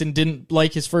Dickinson didn't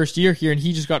like his first year here, and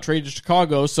he just got traded to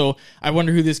Chicago, so I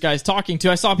wonder who this guy's talking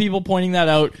to. I saw people pointing that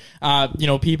out,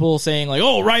 people saying, like,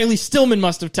 oh, Riley Stillman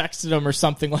must have texted him or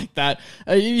something like that.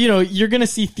 You're going to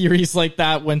see theories like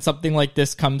that when something like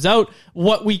this comes out.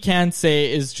 What we can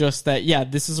say is just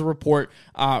that, this is a report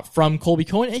from Colby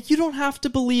Cohen, and you don't have to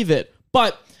believe it.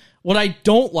 But what I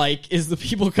don't like is the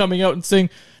people coming out and saying,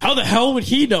 how the hell would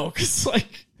he know? Because,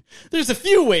 there's a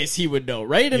few ways he would know,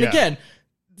 right? And again,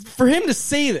 for him to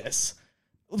say this,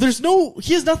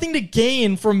 he has nothing to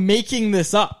gain from making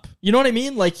this up. You know what I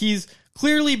mean? Like, he's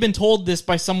clearly been told this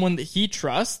by someone that he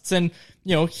trusts, and,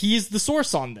 you know, he's the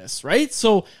source on this, right?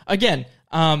 So, again,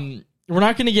 we're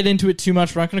not going to get into it too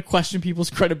much. We're not going to question people's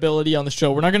credibility on the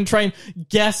show. We're not going to try and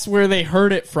guess where they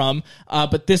heard it from.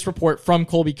 But this report from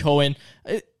Colby Cohen,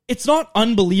 it's not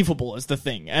unbelievable is the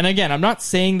thing. And again, I'm not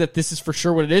saying that this is for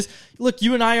sure what it is. Look,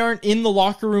 you and I aren't in the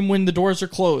locker room when the doors are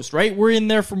closed, right? We're in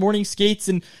there for morning skates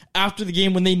and after the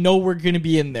game when they know we're going to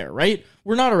be in there, right?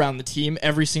 We're not around the team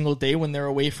every single day when they're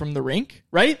away from the rink,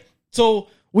 right? So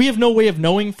we have no way of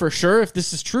knowing for sure if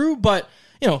this is true, but,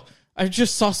 you know, I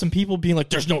just saw some people being like,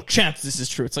 there's no chance this is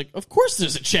true. It's like, of course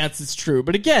there's a chance it's true.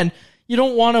 But again, you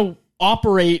don't want to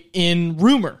operate in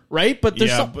rumor, right? But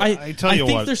there's I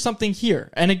think there's something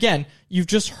here. And again, you've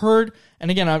just heard,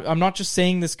 and again, I'm not just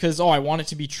saying this because, I want it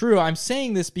to be true. I'm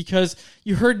saying this because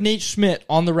you heard Nate Schmidt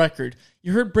on the record.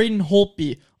 You heard Braden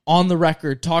Holtby on the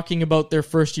record talking about their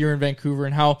first year in Vancouver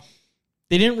and how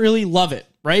they didn't really love it,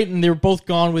 right? And they were both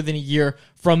gone within a year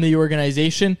from the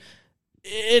organization.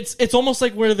 It's almost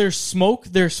like where there's smoke,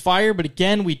 there's fire, but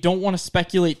again, we don't want to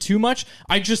speculate too much.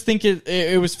 I just think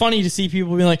it was funny to see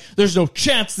people being like, there's no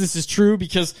chance this is true,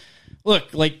 because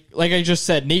look, like I just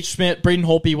said, Nate Schmidt, Braden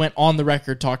Holtby went on the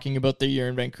record talking about their year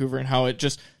in Vancouver and how it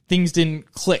just, things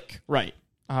didn't click right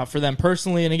for them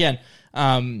personally. And again,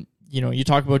 you know, you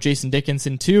talk about Jason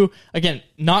Dickinson too. Again,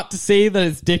 not to say that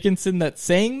it's Dickinson that's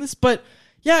saying this, but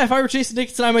yeah, if I were Jason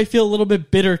Dickinson, I might feel a little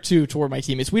bit bitter too toward my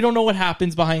teammates. We don't know what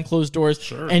happens behind closed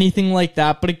doors, anything like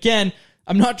that. But again,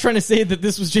 I'm not trying to say that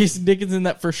this was Jason Dickinson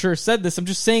that for sure said this. I'm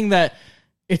just saying that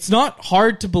it's not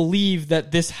hard to believe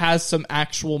that this has some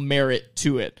actual merit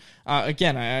to it.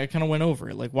 Again, I kind of went over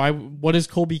it. Like, what does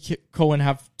Colby Cohen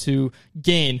have to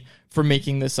gain for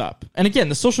making this up? And again,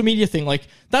 the social media thing, like,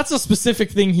 that's a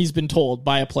specific thing he's been told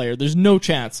by a player. There's no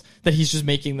chance that he's just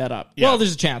making that up. Yeah. Well,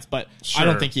 there's a chance, but I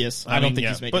don't think he is. I don't think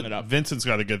he's making it up. Vincent's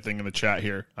got a good thing in the chat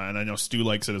here, and I know Stu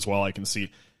likes it as well, I can see.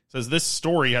 It says, this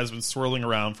story has been swirling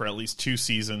around for at least 2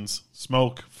 seasons.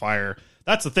 Smoke, fire.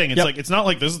 That's the thing. It's like, it's not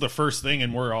like this is the first thing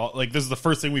and we're all like, this is the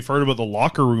first thing we've heard about the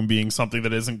locker room being something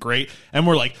that isn't great. And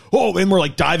we're like, and we're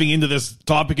like diving into this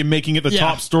topic and making it the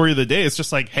top story of the day. It's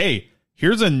just like, hey,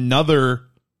 here's another,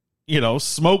 you know,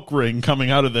 smoke ring coming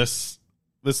out of this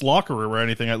locker room or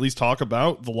anything. At least talk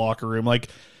about the locker room. Like,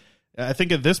 I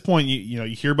think at this point, you know,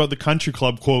 you hear about the country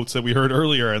club quotes that we heard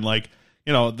earlier, and like,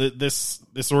 you know, this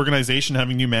organization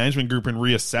having new management group and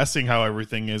reassessing how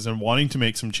everything is and wanting to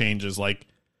make some changes. Like,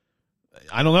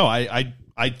 I don't know.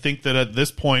 I think that at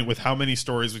this point, with how many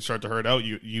stories we start to heard out,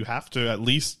 you have to at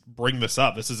least bring this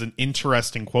up. This is an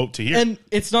interesting quote to hear. And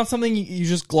it's not something you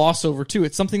just gloss over, too.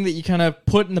 It's something that you kind of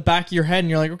put in the back of your head, and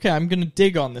you're like, okay, I'm going to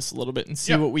dig on this a little bit and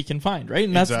see what we can find, right?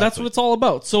 And that's what it's all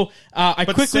about. So I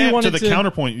quickly wanted to the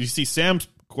counterpoint, you see Sam's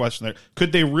question there.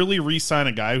 Could they really re-sign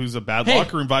a guy who's a bad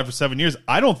locker room vibe for 7 years?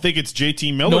 I don't think it's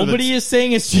JT Miller. Nobody is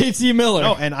saying it's JT Miller.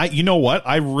 No, and you know what?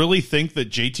 I really think that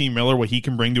JT Miller, what he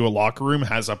can bring to a locker room,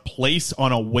 has a place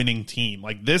on a winning team.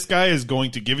 Like, this guy is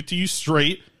going to give it to you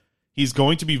straight. He's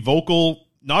going to be vocal,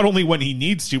 not only when he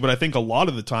needs to, but I think a lot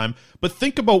of the time. But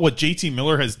think about what JT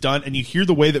Miller has done, and you hear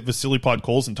the way that Vasily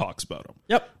Podkolzin talks about him.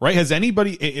 Yep. Right? Has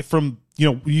anybody from, you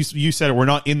know, you said we're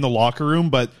not in the locker room,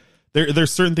 but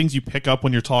there's certain things you pick up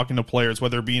when you're talking to players,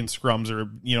 whether it be in scrums or,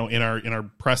 you know, in our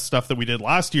press stuff that we did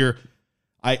last year.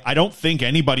 I don't think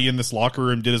anybody in this locker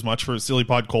room did as much for Vasily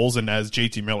Podkolzin as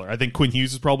JT Miller. I think Quinn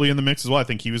Hughes is probably in the mix as well. I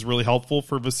think he was really helpful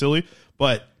for Vasily,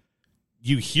 but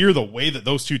you hear the way that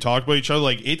those two talk about each other.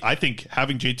 Like, I think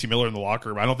having JT Miller in the locker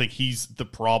room, I don't think he's the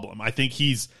problem. I think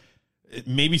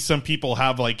maybe some people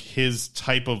have like his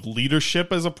type of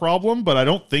leadership as a problem, but I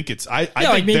don't think it's, I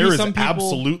think there is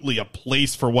absolutely a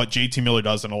place for what JT Miller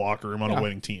does in a locker room on a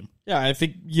winning team. Yeah, I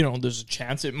think, you know, there's a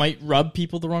chance it might rub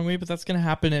people the wrong way, but that's going to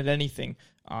happen at anything.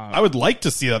 I would like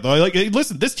to see that, though. Like, hey,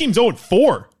 listen, this team's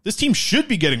 0-4. This team should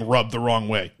be getting rubbed the wrong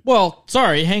way. Well,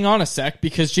 sorry, hang on a sec,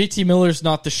 because JT Miller's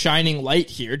not the shining light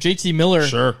here. JT Miller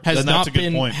has not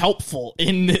been helpful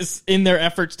in their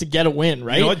efforts to get a win,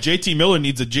 right? You know what? JT Miller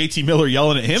needs a JT Miller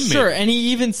yelling at him. Sure, and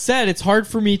he even said, it's hard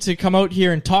for me to come out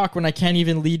here and talk when I can't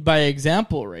even lead by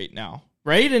example right now.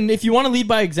 Right? And if you want to lead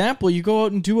by example, you go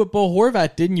out and do what Bo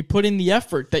Horvat did, and you put in the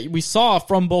effort that we saw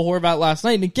from Bo Horvat last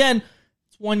night. And again,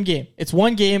 it's one game. It's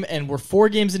one game, and we're 4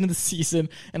 games into the season,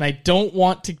 and I don't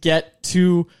want to get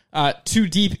too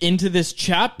deep into this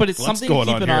chat, but it's something to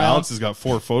keep an eye on. Alex has got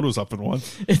 4 photos up in one.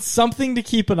 It's something to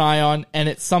keep an eye on, and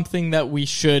it's something that we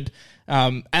should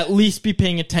at least be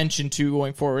paying attention to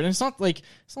going forward. And it's not like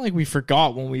we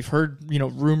forgot when we've heard, you know,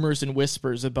 rumors and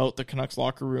whispers about the Canucks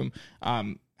locker room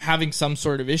having some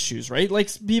sort of issues, right? Like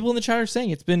people in the chat are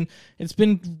saying, it's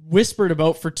been whispered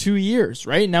about for 2 years,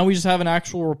 right? Now we just have an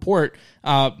actual report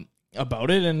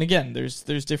about it, and again, there's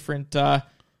different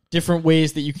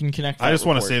ways that you can connect. I just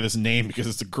want to say this name because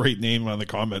it's a great name on the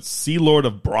comments. Sea Lord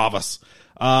of Bravas.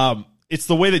 It's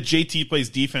the way that JT plays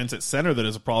defense at center that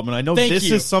is a problem, and I know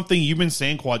this is something you've been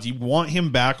saying, Quads. You want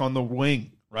him back on the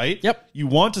wing, right? Yep. You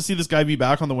want to see this guy be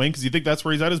back on the wing because you think that's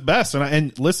where he's at his best.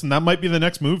 And listen, that might be the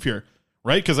next move here.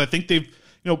 Right, because I think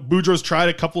Boudreau's tried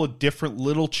a couple of different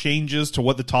little changes to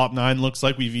what the top 9 looks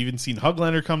like. We've even seen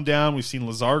Höglander come down. We've seen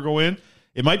Lazar go in.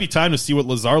 It might be time to see what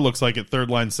Lazar looks like at third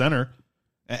line center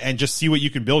and just see what you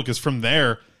can build. Because from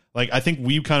there, like I think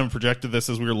we kind of projected this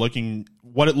as we were looking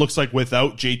what it looks like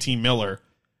without JT Miller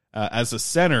as a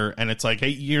center, and it's like, hey,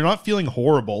 you're not feeling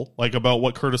horrible like about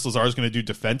what Curtis Lazar is going to do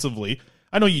defensively.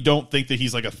 I know you don't think that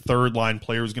he's like a third-line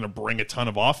player who's going to bring a ton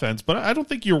of offense, but I don't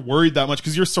think you're worried that much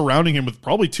because you're surrounding him with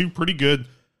probably 2 pretty good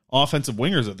offensive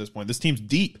wingers at this point. This team's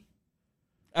deep.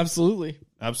 Absolutely.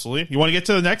 You want to get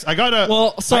to the next?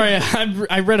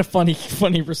 I read a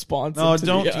funny response. No,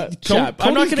 don't.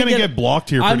 I'm not going to get blocked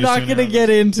here. I'm not going to get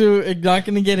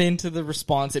into the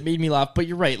response. It made me laugh, but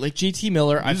you're right. Like JT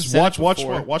Miller, I've just said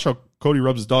watch how Cody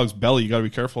rubs his dog's belly. You got to be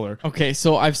careful there. Okay,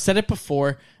 so I've said it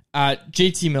before.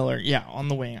 JT Miller, on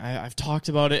the wing. I've talked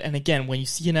about it. And again, when you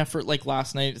see an effort like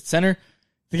last night at center,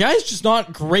 the guy's just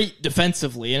not great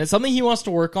defensively. And it's something he wants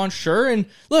to work on, sure. And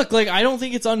look, like I don't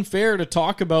think it's unfair to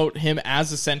talk about him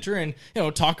as a center and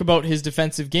talk about his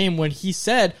defensive game when he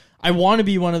said, I want to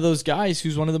be one of those guys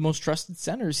who's one of the most trusted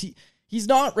centers. He's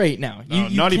not right now.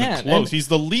 Not even close. He's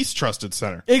the least trusted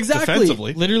center. Exactly.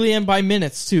 Defensively. Literally and by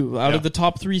minutes, too. Out of the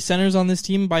top 3 centers on this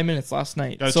team by minutes last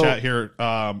night. Got a chat here.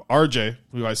 RJ,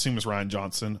 who I assume is Ryan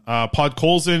Johnson.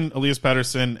 Podkolzin, Elias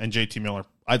Pettersson, and JT Miller.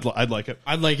 I'd like it.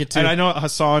 I'd like it, too. And I know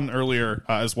Hassan earlier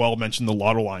as well mentioned the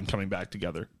Lotto line coming back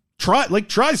together. Try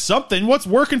something. What's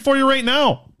working for you right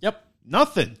now? Yep.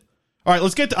 Nothing. All right,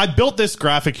 let's get to, I built this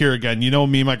graphic here again. You know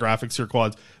me, my graphics here,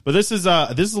 Quads. But this is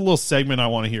a little segment I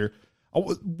want to hear.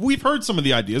 We've heard some of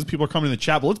the ideas. People are coming in the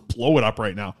chat, but let's blow it up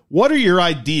right now. What are your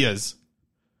ideas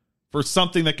for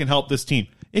something that can help this team?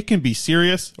 It can be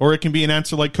serious, or it can be an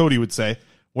answer like Cody would say.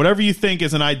 Whatever you think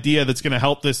is an idea that's going to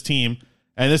help this team.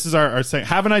 And this is our saying,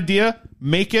 have an idea,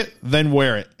 make it, then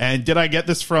wear it. And did I get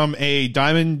this from a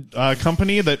diamond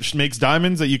company that makes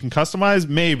diamonds that you can customize?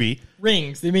 Maybe.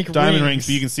 Rings. They make diamond rings.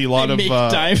 So you can see a lot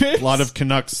of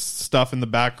Canucks stuff in the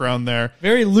background there.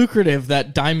 Very lucrative,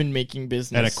 that diamond making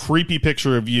business. And a creepy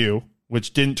picture of you,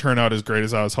 which didn't turn out as great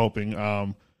as I was hoping.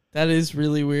 That is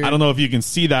really weird. I don't know if you can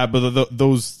see that, but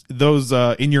those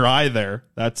in your eye there,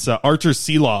 that's Archer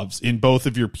Seelovs in both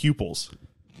of your pupils.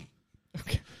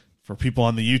 Okay. For people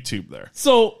on the YouTube there.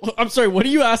 So, I'm sorry, what are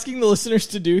you asking the listeners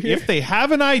to do here? If they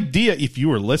have an idea, if you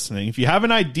are listening, if you have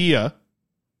an idea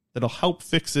that'll help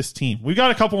fix this team. We've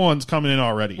got a couple ones coming in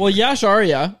already. Well, Yash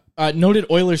Arya, noted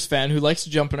Oilers fan who likes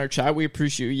to jump in our chat. We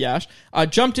appreciate you, Yash.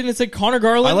 Jumped in and said Connor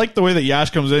Garland. I like the way that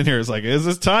Yash comes in here. It's like, is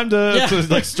this time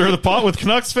to stir the pot with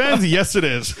Canucks fans? Yes, it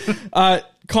is.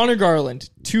 Connor Garland,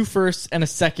 2 firsts and a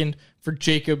second for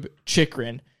Jacob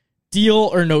Chychrun. Deal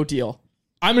or no deal?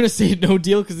 I'm going to say no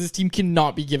deal because this team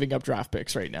cannot be giving up draft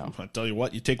picks right now. I tell you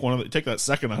what, you take that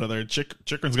second out of there.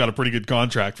 Chychrun's got a pretty good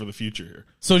contract for the future here.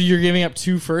 So you're giving up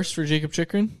 2 firsts for Jacob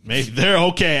Chychrun? Maybe. There,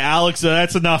 okay, Alex.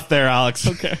 That's enough there, Alex.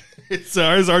 Okay. It's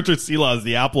Archer Seelovs,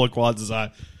 the apple of Quads'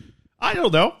 eye. I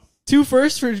don't know. 2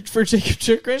 firsts for Jacob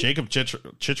Chychrun? Jacob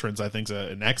Chychrun's, I think, is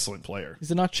an excellent player.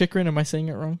 Is it not Chychrun? Am I saying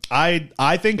it wrong?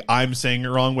 I think I'm saying it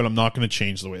wrong, but I'm not going to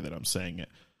change the way that I'm saying it.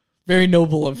 Very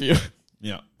noble of you.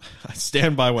 Yeah. I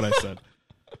stand by what I said.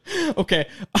 Okay.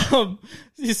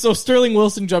 So Sterling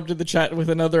Wilson jumped in the chat with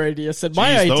another idea. Said,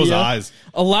 my idea, those eyes.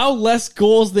 Allow less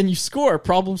goals than you score.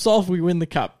 Problem solved, we win the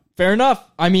cup. Fair enough.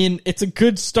 I mean, it's a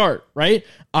good start, right?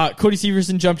 Cody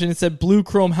Severson jumped in and said, blue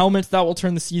chrome helmets, that will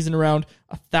turn the season around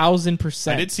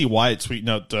 1,000%. I did see Wyatt tweeting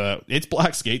out, it's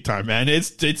black skate time, man. It's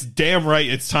damn right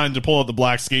it's time to pull out the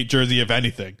black skate jersey, if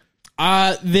anything.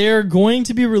 They're going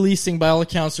to be releasing, by all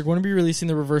accounts, they're going to be releasing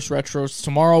the reverse retros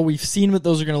tomorrow. We've seen what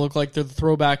those are going to look like. They're the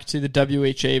throwback to the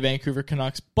WHA Vancouver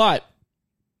Canucks. But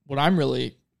what I'm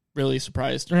really, really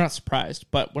surprised, or not surprised,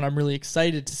 but what I'm really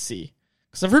excited to see,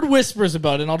 because I've heard whispers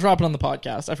about it, and I'll drop it on the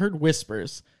podcast. I've heard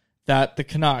whispers that the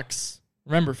Canucks,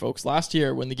 remember folks, last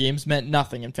year when the games meant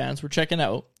nothing and fans were checking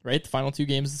out, right, the final 2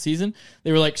 games of the season,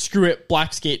 they were like, screw it,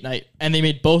 black skate night. And they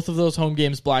made both of those home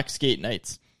games black skate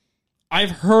nights.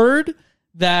 I've heard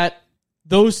that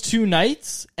those 2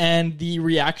 nights and the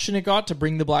reaction it got to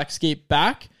bring the black skate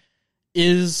back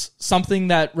is something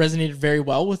that resonated very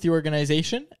well with the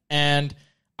organization. And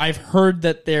I've heard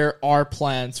that there are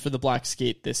plans for the black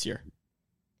skate this year.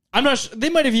 I'm not sure. They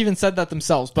might have even said that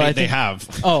themselves, but I think they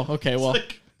have. Oh, okay. Well,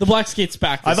 the black skate's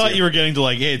back. I thought year. you were getting to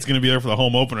hey, it's going to be there for the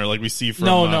home opener, like we see from.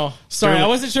 No. Sorry, I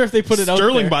wasn't sure if they put it out there.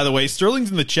 Sterling, by the way,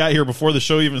 Sterling's in the chat here before the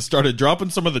show even started,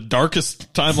 dropping some of the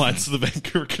darkest timelines to the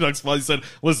Vancouver Canucks. While he said,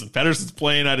 "Listen, Pettersson's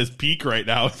playing at his peak right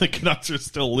now. The Canucks are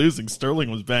still losing." Sterling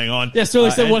was bang on. Yeah,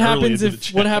 Sterling said, "What happens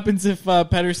if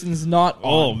Pettersson's not?"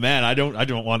 Oh man, I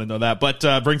don't want to know that. But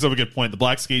brings up a good point. The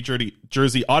black skate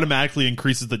jersey automatically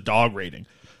increases the dog rating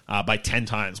by 10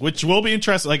 times, which will be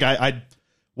interesting.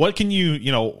 What can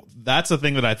you that's the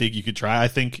thing that I think you could try. I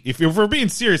think if we're being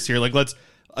serious here, let's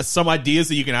some ideas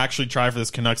that you can actually try for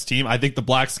this Canucks team. I think the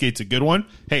black skate's a good one.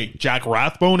 Hey, Jack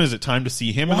Rathbone, is it time to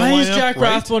see him in the lineup? Why is Jack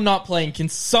Rathbone not playing? Can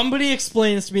somebody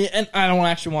explain this to me? And I don't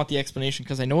actually want the explanation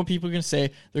because I know what people are going to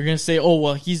say. They're going to say, oh,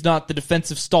 well, he's not the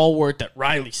defensive stalwart that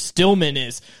Riley Stillman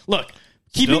is. Look,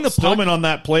 keeping the puck... Stillman on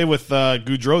that play with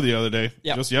Gaudreau the other day,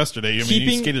 just yesterday.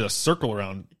 He skated a circle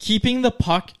around. Keeping the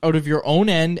puck out of your own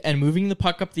end and moving the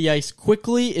puck up the ice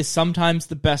quickly is sometimes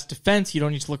the best defense. You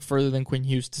don't need to look further than Quinn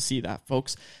Hughes to see that,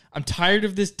 folks. I'm tired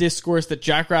of this discourse that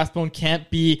Jack Rathbone can't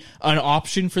be an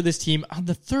option for this team on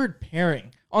the third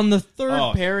pairing.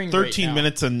 13 right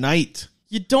minutes a night.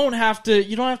 You don't have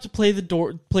to play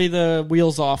the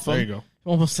wheels off them. There you go.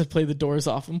 Almost said play the doors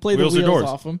off them. Play wheels the wheels doors.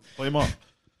 off them. Play them off.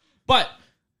 But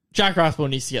Jack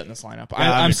Rathbone needs to get in this lineup.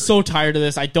 Yeah, I'm so tired of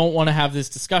this. I don't want to have this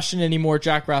discussion anymore.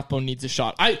 Jack Rathbone needs a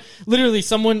shot. I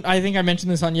think I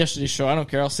mentioned this on yesterday's show. I don't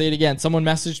care. I'll say it again. Someone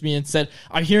messaged me and said,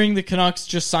 I'm hearing the Canucks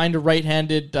just signed a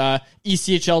right-handed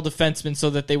ECHL defenseman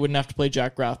so that they wouldn't have to play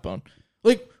Jack Rathbone.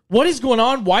 What is going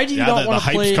on? Why do you not want to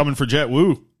play... The hype's coming for Jet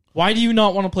Woo. Why do you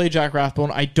not want to play Jack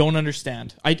Rathbone? I don't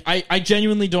understand. I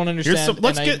genuinely don't understand.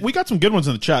 We got some good ones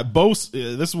in the chat. Bo,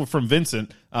 this is from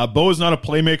Vincent. Bo is not a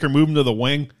playmaker moving to the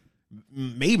wing.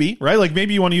 Maybe, right?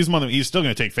 Maybe you want to use him on the... He's still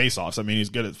going to take faceoffs. I mean, he's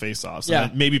good at faceoffs. Yeah.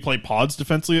 And maybe play pods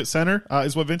defensively at center,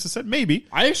 is what Vincent said. Maybe.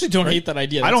 I actually don't hate that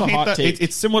idea. That's I don't a hate hot that. take.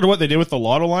 It's similar to what they did with the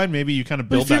Lotto line. Maybe you kind of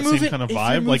build that same kind of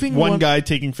vibe. One guy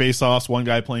taking faceoffs, one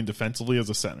guy playing defensively as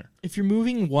a center. If you're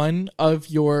moving one of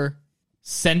your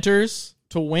centers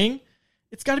to wing...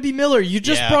 It's got to be Miller. You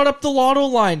just brought up the Lotto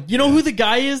line. You know who the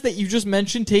guy is that you just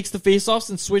mentioned takes the faceoffs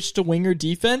and switched to winger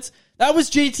defense? That was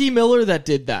JT Miller that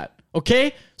did that.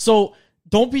 Okay? So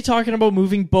don't be talking about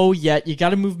moving Bo yet. You got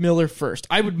to move Miller first.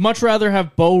 I would much rather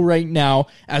have Bo right now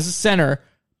as a center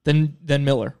than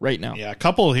Miller right now. Yeah, a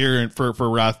couple here for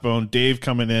Rathbone. Dave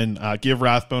coming in, give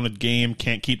Rathbone a game,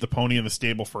 can't keep the pony in the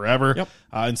stable forever. Yep.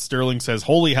 And Sterling says,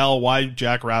 holy hell, why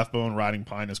Jack Rathbone riding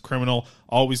pine is criminal,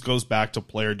 always goes back to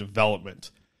player development.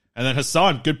 And then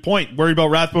Hassan, good point, worried about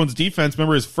Rathbone's defense.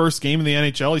 Remember his first game in the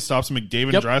NHL, he stops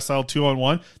McDavid and Draisaitl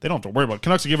 2-on-1. They don't have to worry about it.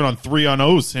 Canucks are giving on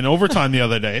 3-on-0s in overtime the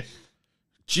other day.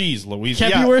 Jeez Louise.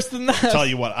 Can't be worse than that. Tell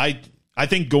you what, I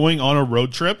think going on a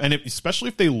road trip, and especially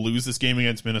if they lose this game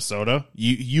against Minnesota,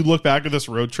 you look back at this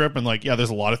road trip and there's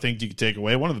a lot of things you can take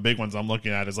away. One of the big ones I'm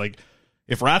looking at is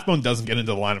if Rathbone doesn't get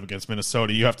into the lineup against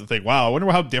Minnesota, you have to think, wow, I wonder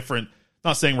how different.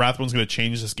 Not saying Rathbone's going to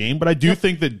change this game, but I do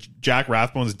think that Jack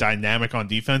Rathbone's dynamic on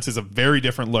defense is a very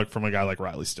different look from a guy like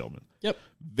Riley Stillman. Yep.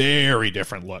 Very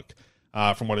different look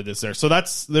from what it is there. So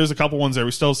there's a couple ones there.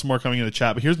 We still have some more coming in the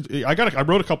chat, but I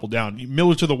wrote a couple down.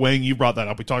 Miller to the wing, you brought that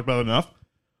up. We talked about it enough.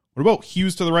 What about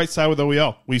Hughes to the right side with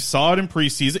OEL? We saw it in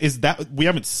preseason. We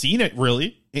haven't seen it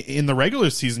really in the regular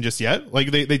season just yet.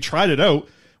 They tried it out,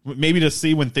 maybe to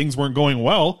see when things weren't going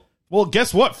well. Well,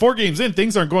 guess what? 4 games in,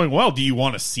 things aren't going well. Do you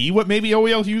want to see what maybe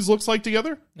OEL Hughes looks like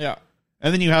together? Yeah.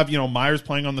 And then you have, Myers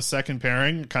playing on the second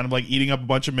pairing, kind of eating up a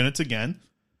bunch of minutes again.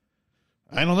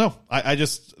 I don't know. I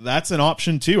just, that's an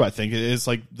option too, I think. It's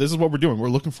this is what we're doing. We're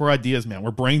looking for ideas, man.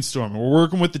 We're brainstorming. We're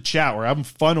working with the chat. We're having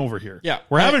fun over here. Yeah.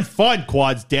 We're having fun,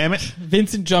 quads, damn it.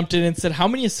 Vincent jumped in and said, how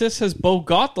many assists has Bo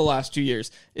got the last 2 years?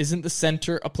 Isn't the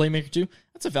center a playmaker too?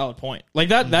 That's a valid point.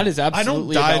 That is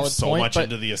absolutely a valid point. I don't dive so much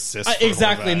into the assists.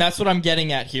 Exactly, and that's what I'm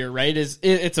getting at here, right?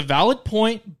 It's a valid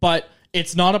point, but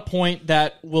it's not a point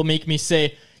that will make me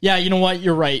say, yeah, you know what,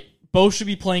 you're right. Bo should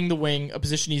be playing the wing, a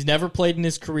position he's never played in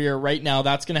his career right now.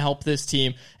 That's going to help this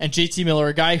team. And JT Miller,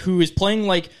 a guy who is playing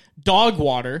like dog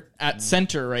water at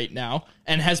center right now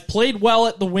and has played well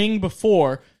at the wing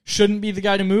before, shouldn't be the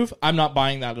guy to move. I'm not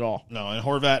buying that at all. No, and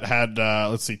Horvat had,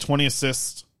 20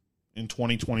 assists in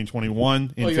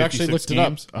 2020-21 in 56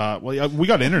 games. We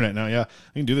got internet now, yeah.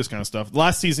 I can do this kind of stuff.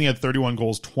 Last season, he had 31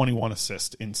 goals, 21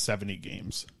 assists in 70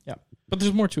 games. Yeah. But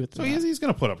there's more to it than that. He's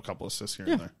going to put up a couple assists here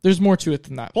and there. There's more to it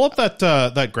than that. Pull up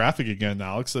that graphic again,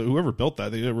 Alex. Whoever built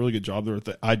that, they did a really good job there with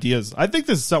the ideas. I think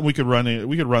this is something we could run.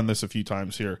 We could run this a few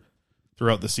times here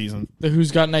throughout the season. The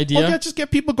Who's Got an Idea? Oh, yeah, just get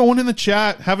people going in the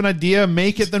chat. Have an idea,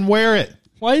 make it, then wear it.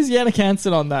 Why is Yannick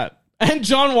Hansen on that? And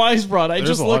John Weisbrod. I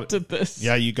just looked at this.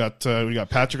 Yeah, we got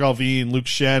Patrick Alvin, Luke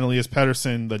Shen, Elias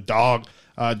Pettersson, the dog.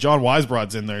 John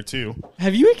Weisbrod's in there too.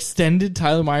 Have you extended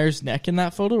Tyler Myers' neck in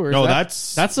that photo? Or no,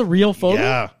 that's a real photo?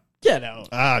 Yeah. Get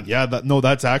out. Yeah,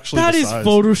 that's actually that the is size.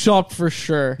 Photoshopped for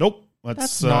sure. Nope.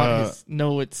 That's not his.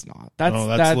 No, it's not. That's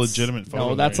a legitimate photo.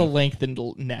 No, that's a lengthened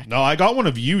neck. No, I got one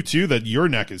of you too. That your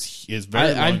neck is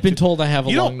very. I've been told I have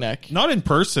a long neck. Not in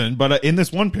person, but in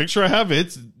this one picture I have,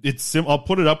 I'll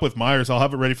put it up with Myers. I'll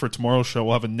have it ready for tomorrow's show.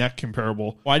 We'll have a neck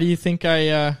comparable. Why do you think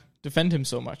I defend him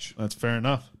so much? That's fair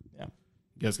enough. Yeah,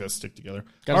 you guys got to stick together.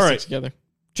 Stick together.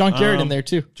 John Garrett in there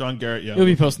too. John Garrett, yeah. He'll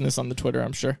be posting this on the Twitter,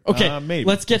 I'm sure. Okay, maybe.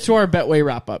 Let's get to our Betway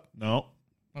wrap up. No.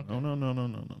 Okay.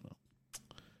 No.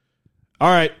 All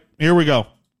right, here we go.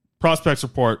 Prospects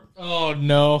report. Oh,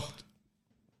 no.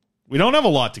 We don't have a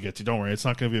lot to get to. Don't worry. It's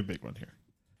not going to be a big one here.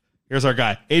 Here's our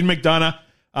guy, Aiden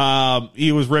McDonough.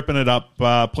 He was ripping it up.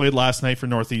 Played last night for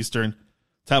Northeastern.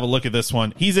 Let's have a look at this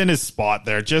one. He's in his spot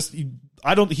there.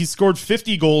 He scored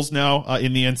 50 goals now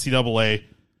in the NCAA.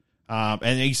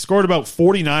 And he scored about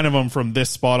 49 of them from this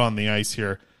spot on the ice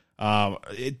here.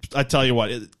 I tell you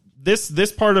what,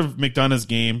 this part of McDonough's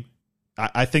game,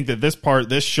 I think that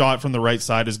this shot from the right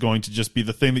side is going to just be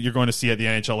the thing that you're going to see at the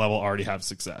NHL level already have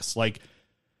success. Like,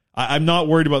 I'm not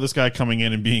worried about this guy coming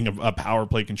in and being a power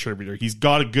play contributor. He's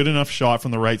got a good enough shot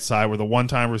from the right side where the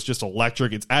one-timer is just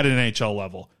electric. It's at an NHL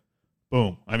level.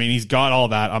 Boom. I mean, he's got all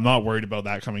that. I'm not worried about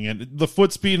that coming in. The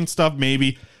foot speed and stuff,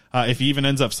 maybe. If he even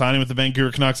ends up signing with the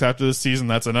Vancouver Canucks after this season,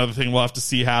 that's another thing we'll have to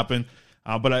see happen.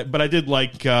 But I did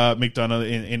like McDonough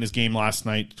in his game last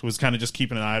night. Was kind of just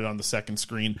keeping an eye on the second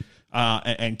screen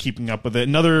and keeping up with it.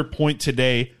 Another point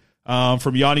today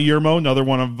from Yanni Yermo, another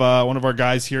one of our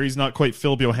guys here. He's not quite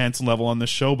Phil Johansson level on this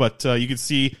show, but you can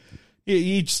see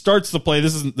he starts the play.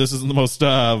 This isn't the most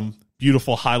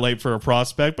beautiful highlight for a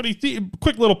prospect, but he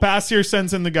quick little pass here,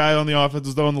 sends in the guy on the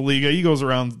offensive zone in the Liga. He goes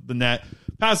around the net.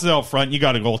 Passes out front, you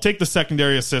got a goal. Take the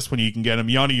secondary assist when you can get him.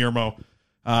 Yanni Yermo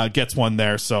gets one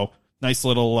there, so nice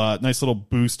little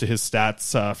boost to his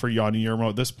stats for Yanni Yermo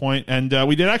at this point. And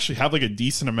we did actually have like a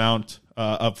decent amount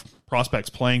of prospects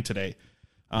playing today,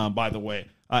 by the way.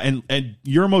 And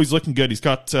Yermo, he's looking good. He's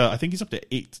got I think he's up to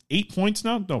 8 points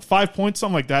now. No, 5 points,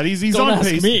 something like that. He's Don't on ask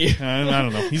pace. Me. I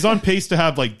don't know. He's on pace to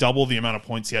have like double the amount of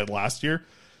points he had last year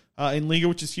in Liga,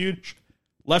 which is huge.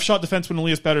 Left shot defenseman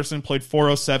Elias Pettersson played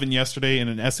 .407 yesterday in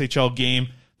an SHL game.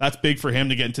 That's big for him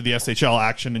to get into the SHL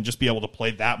action and just be able to play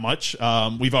that much.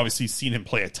 We've obviously seen him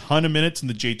play a ton of minutes in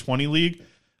the J20 league,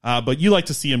 but you like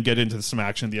to see him get into some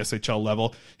action at the SHL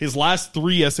level. His last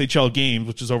 3 SHL games,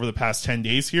 which is over the past 10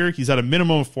 days here, he's had a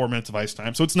minimum of 4 minutes of ice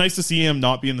time. So it's nice to see him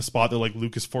not be in the spot that like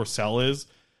Lucas Forsell is,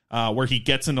 where he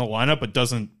gets into the lineup but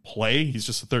doesn't play. He's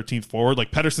just a 13th forward.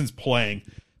 Like Pettersson's playing.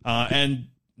 And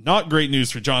not great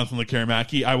news for Jonathan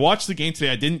Lekarmaki. I watched the game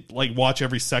today. I didn't watch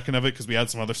every second of it because we had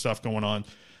some other stuff going on,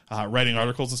 writing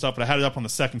articles and stuff, but I had it up on the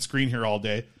second screen here all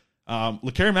day.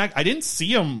 Lekarmaki, I didn't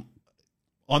see him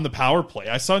on the power play.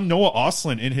 I saw Noah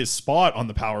Ostlund in his spot on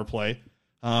the power play,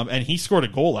 and he scored a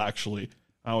goal, actually,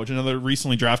 which another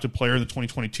recently drafted player in the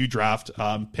 2022 draft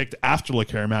picked after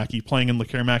Lekarmaki, playing in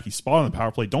Lekarmaki's spot on the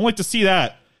power play. Don't like to see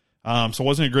that. So it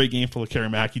wasn't a great game for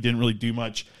Lekarmaki. Didn't really do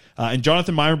much. And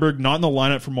Jonathan Meyerberg not in the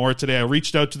lineup for more today. I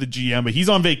reached out to the GM, but he's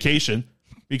on vacation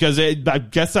because I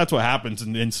guess that's what happens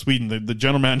in Sweden. The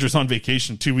general manager's on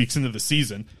vacation 2 weeks into the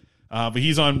season, but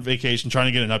he's on vacation trying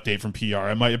to get an update from PR.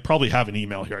 I might probably have an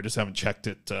email here. I just haven't checked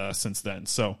it since then.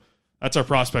 So that's our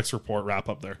prospects report wrap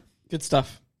up there. Good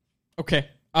stuff. Okay.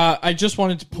 I just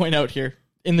wanted to point out here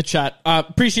in the chat.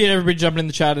 Appreciate everybody jumping in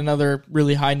the chat. Another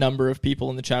really high number of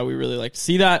people in the chat. We really like to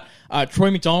see that.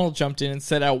 Troy McDonald jumped in and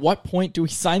said, at what point do we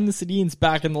sign the Sedins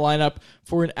back in the lineup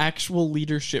for an actual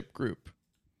leadership group?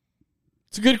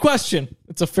 It's a good question.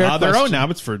 It's a fair question. They're out in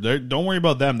Abbotsford. Don't worry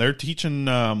about them. They're teaching...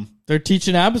 They're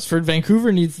teaching Abbotsford.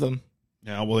 Vancouver needs them.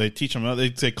 Yeah, well, they teach them.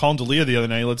 They say Colin D'Elia the other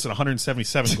night lets in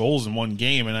 177 goals in one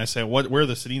game, and I say, where are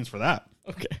the Sedins for that?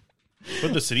 Okay.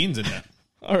 Put the Sedins in there.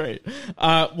 All right.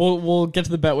 We'll get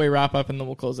to the Betway wrap up and then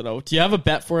we'll close it out. Do you have a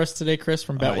bet for us today, Chris,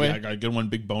 from Betway? Yeah, I got a good one.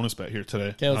 Big bonus bet here today.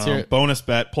 Okay, let's hear it. Bonus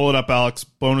bet. Pull it up, Alex.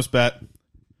 Bonus bet.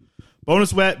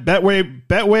 Bonus bet.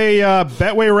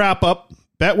 Betway wrap up.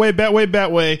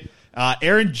 Betway.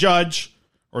 Aaron Judge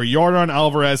or Yordan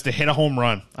Alvarez to hit a home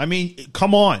run. I mean,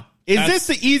 come on. Is this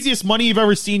the easiest money you've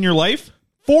ever seen in your life?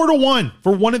 4-1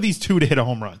 for one of these two to hit a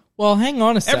home run. Well, hang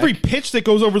on a sec. Every pitch that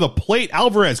goes over the plate,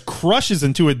 Alvarez crushes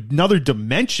into another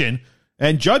dimension,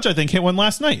 and Judge, I think, hit one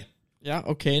last night. Yeah,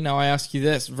 okay. Now I ask you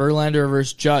this. Verlander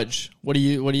versus Judge. What do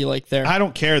you like there? I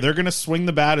don't care. They're going to swing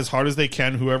the bat as hard as they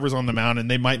can, whoever's on the mound, and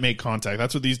they might make contact.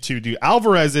 That's what these two do.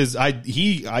 Alvarez is I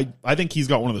think he's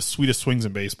got one of the sweetest swings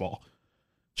in baseball.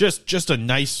 Just a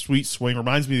nice, sweet swing.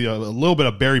 Reminds me a little bit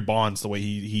of Barry Bonds, the way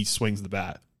he swings the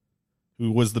bat,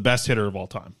 who was the best hitter of all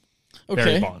time. Okay.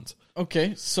 Barry Bonds.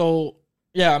 Okay, so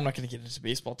yeah, I'm not going to get into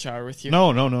baseball chatter with you.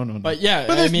 No. But yeah,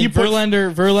 I mean,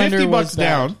 Verlander $50 was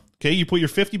down. Okay, you put your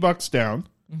 $50 down.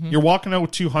 Mm-hmm. You're walking out with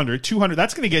 200. 200.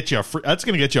 That's going to get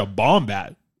you a bomb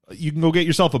bat. You can go get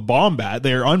yourself a bomb bat.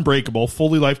 They're unbreakable,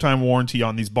 fully lifetime warranty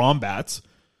on these bomb bats.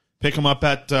 Pick them up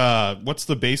at what's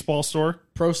the baseball store?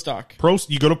 Pro Stock.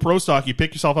 You go to Pro Stock. You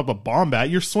pick yourself up a bomb bat.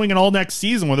 You're swinging all next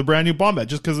season with a brand new bomb bat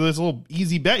just because of this little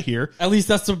easy bet here. At least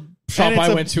that's the shop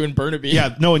I went to in Burnaby.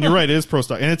 Yeah, no, and you're right. It is Pro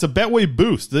Stock, and it's a Betway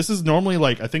boost. This is normally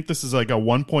I think this is like a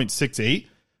 1.68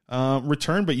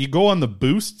 return, but you go on the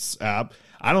Boosts app.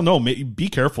 I don't know. Be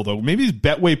careful though. Maybe these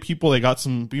Betway people, they got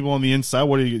some people on the inside.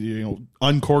 What do you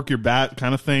uncork your bat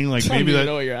kind of thing? Like maybe that.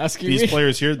 Know what you're asking these me.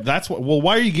 Players here. That's what. Well,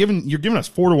 why are you giving? You're giving us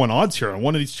 4-1 odds here on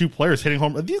one of these two players hitting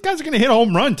home. These guys are going to hit a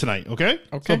home run tonight. Okay.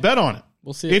 So bet on it.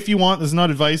 We'll see. If you want, this is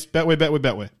not advice.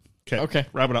 Betway. Okay.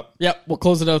 Wrap it up. Yep. We'll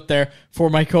close it out there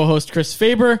for my co-host Chris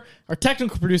Faber, our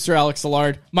technical producer Alex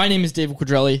Allard. My name is David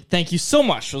Quadrelli. Thank you so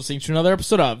much for listening to another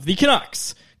episode of the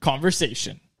Canucks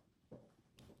Conversation.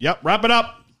 Yep. Wrap it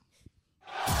up.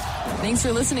 Thanks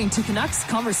for listening to Canucks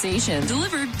Conversation,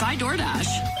 delivered by DoorDash.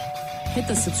 Hit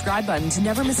the subscribe button to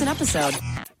never miss an episode.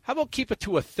 How about keep it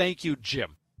to a thank you,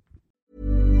 Jim?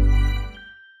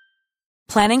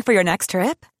 Planning for your next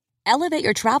trip? Elevate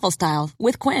your travel style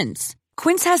with Quince.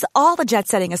 Quince has all the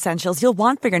jet-setting essentials you'll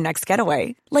want for your next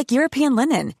getaway, like European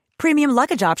linen, premium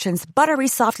luggage options, buttery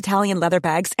soft Italian leather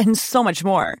bags, and so much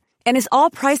more. And is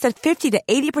all priced at 50 to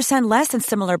 80% less than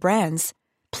similar brands.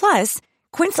 Plus,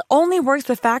 Quince only works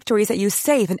with factories that use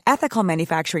safe and ethical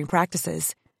manufacturing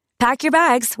practices. Pack your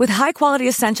bags with high-quality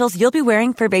essentials you'll be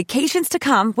wearing for vacations to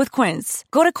come with Quince.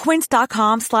 Go to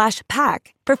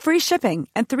quince.com/pack for free shipping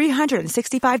and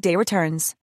 365-day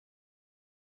returns.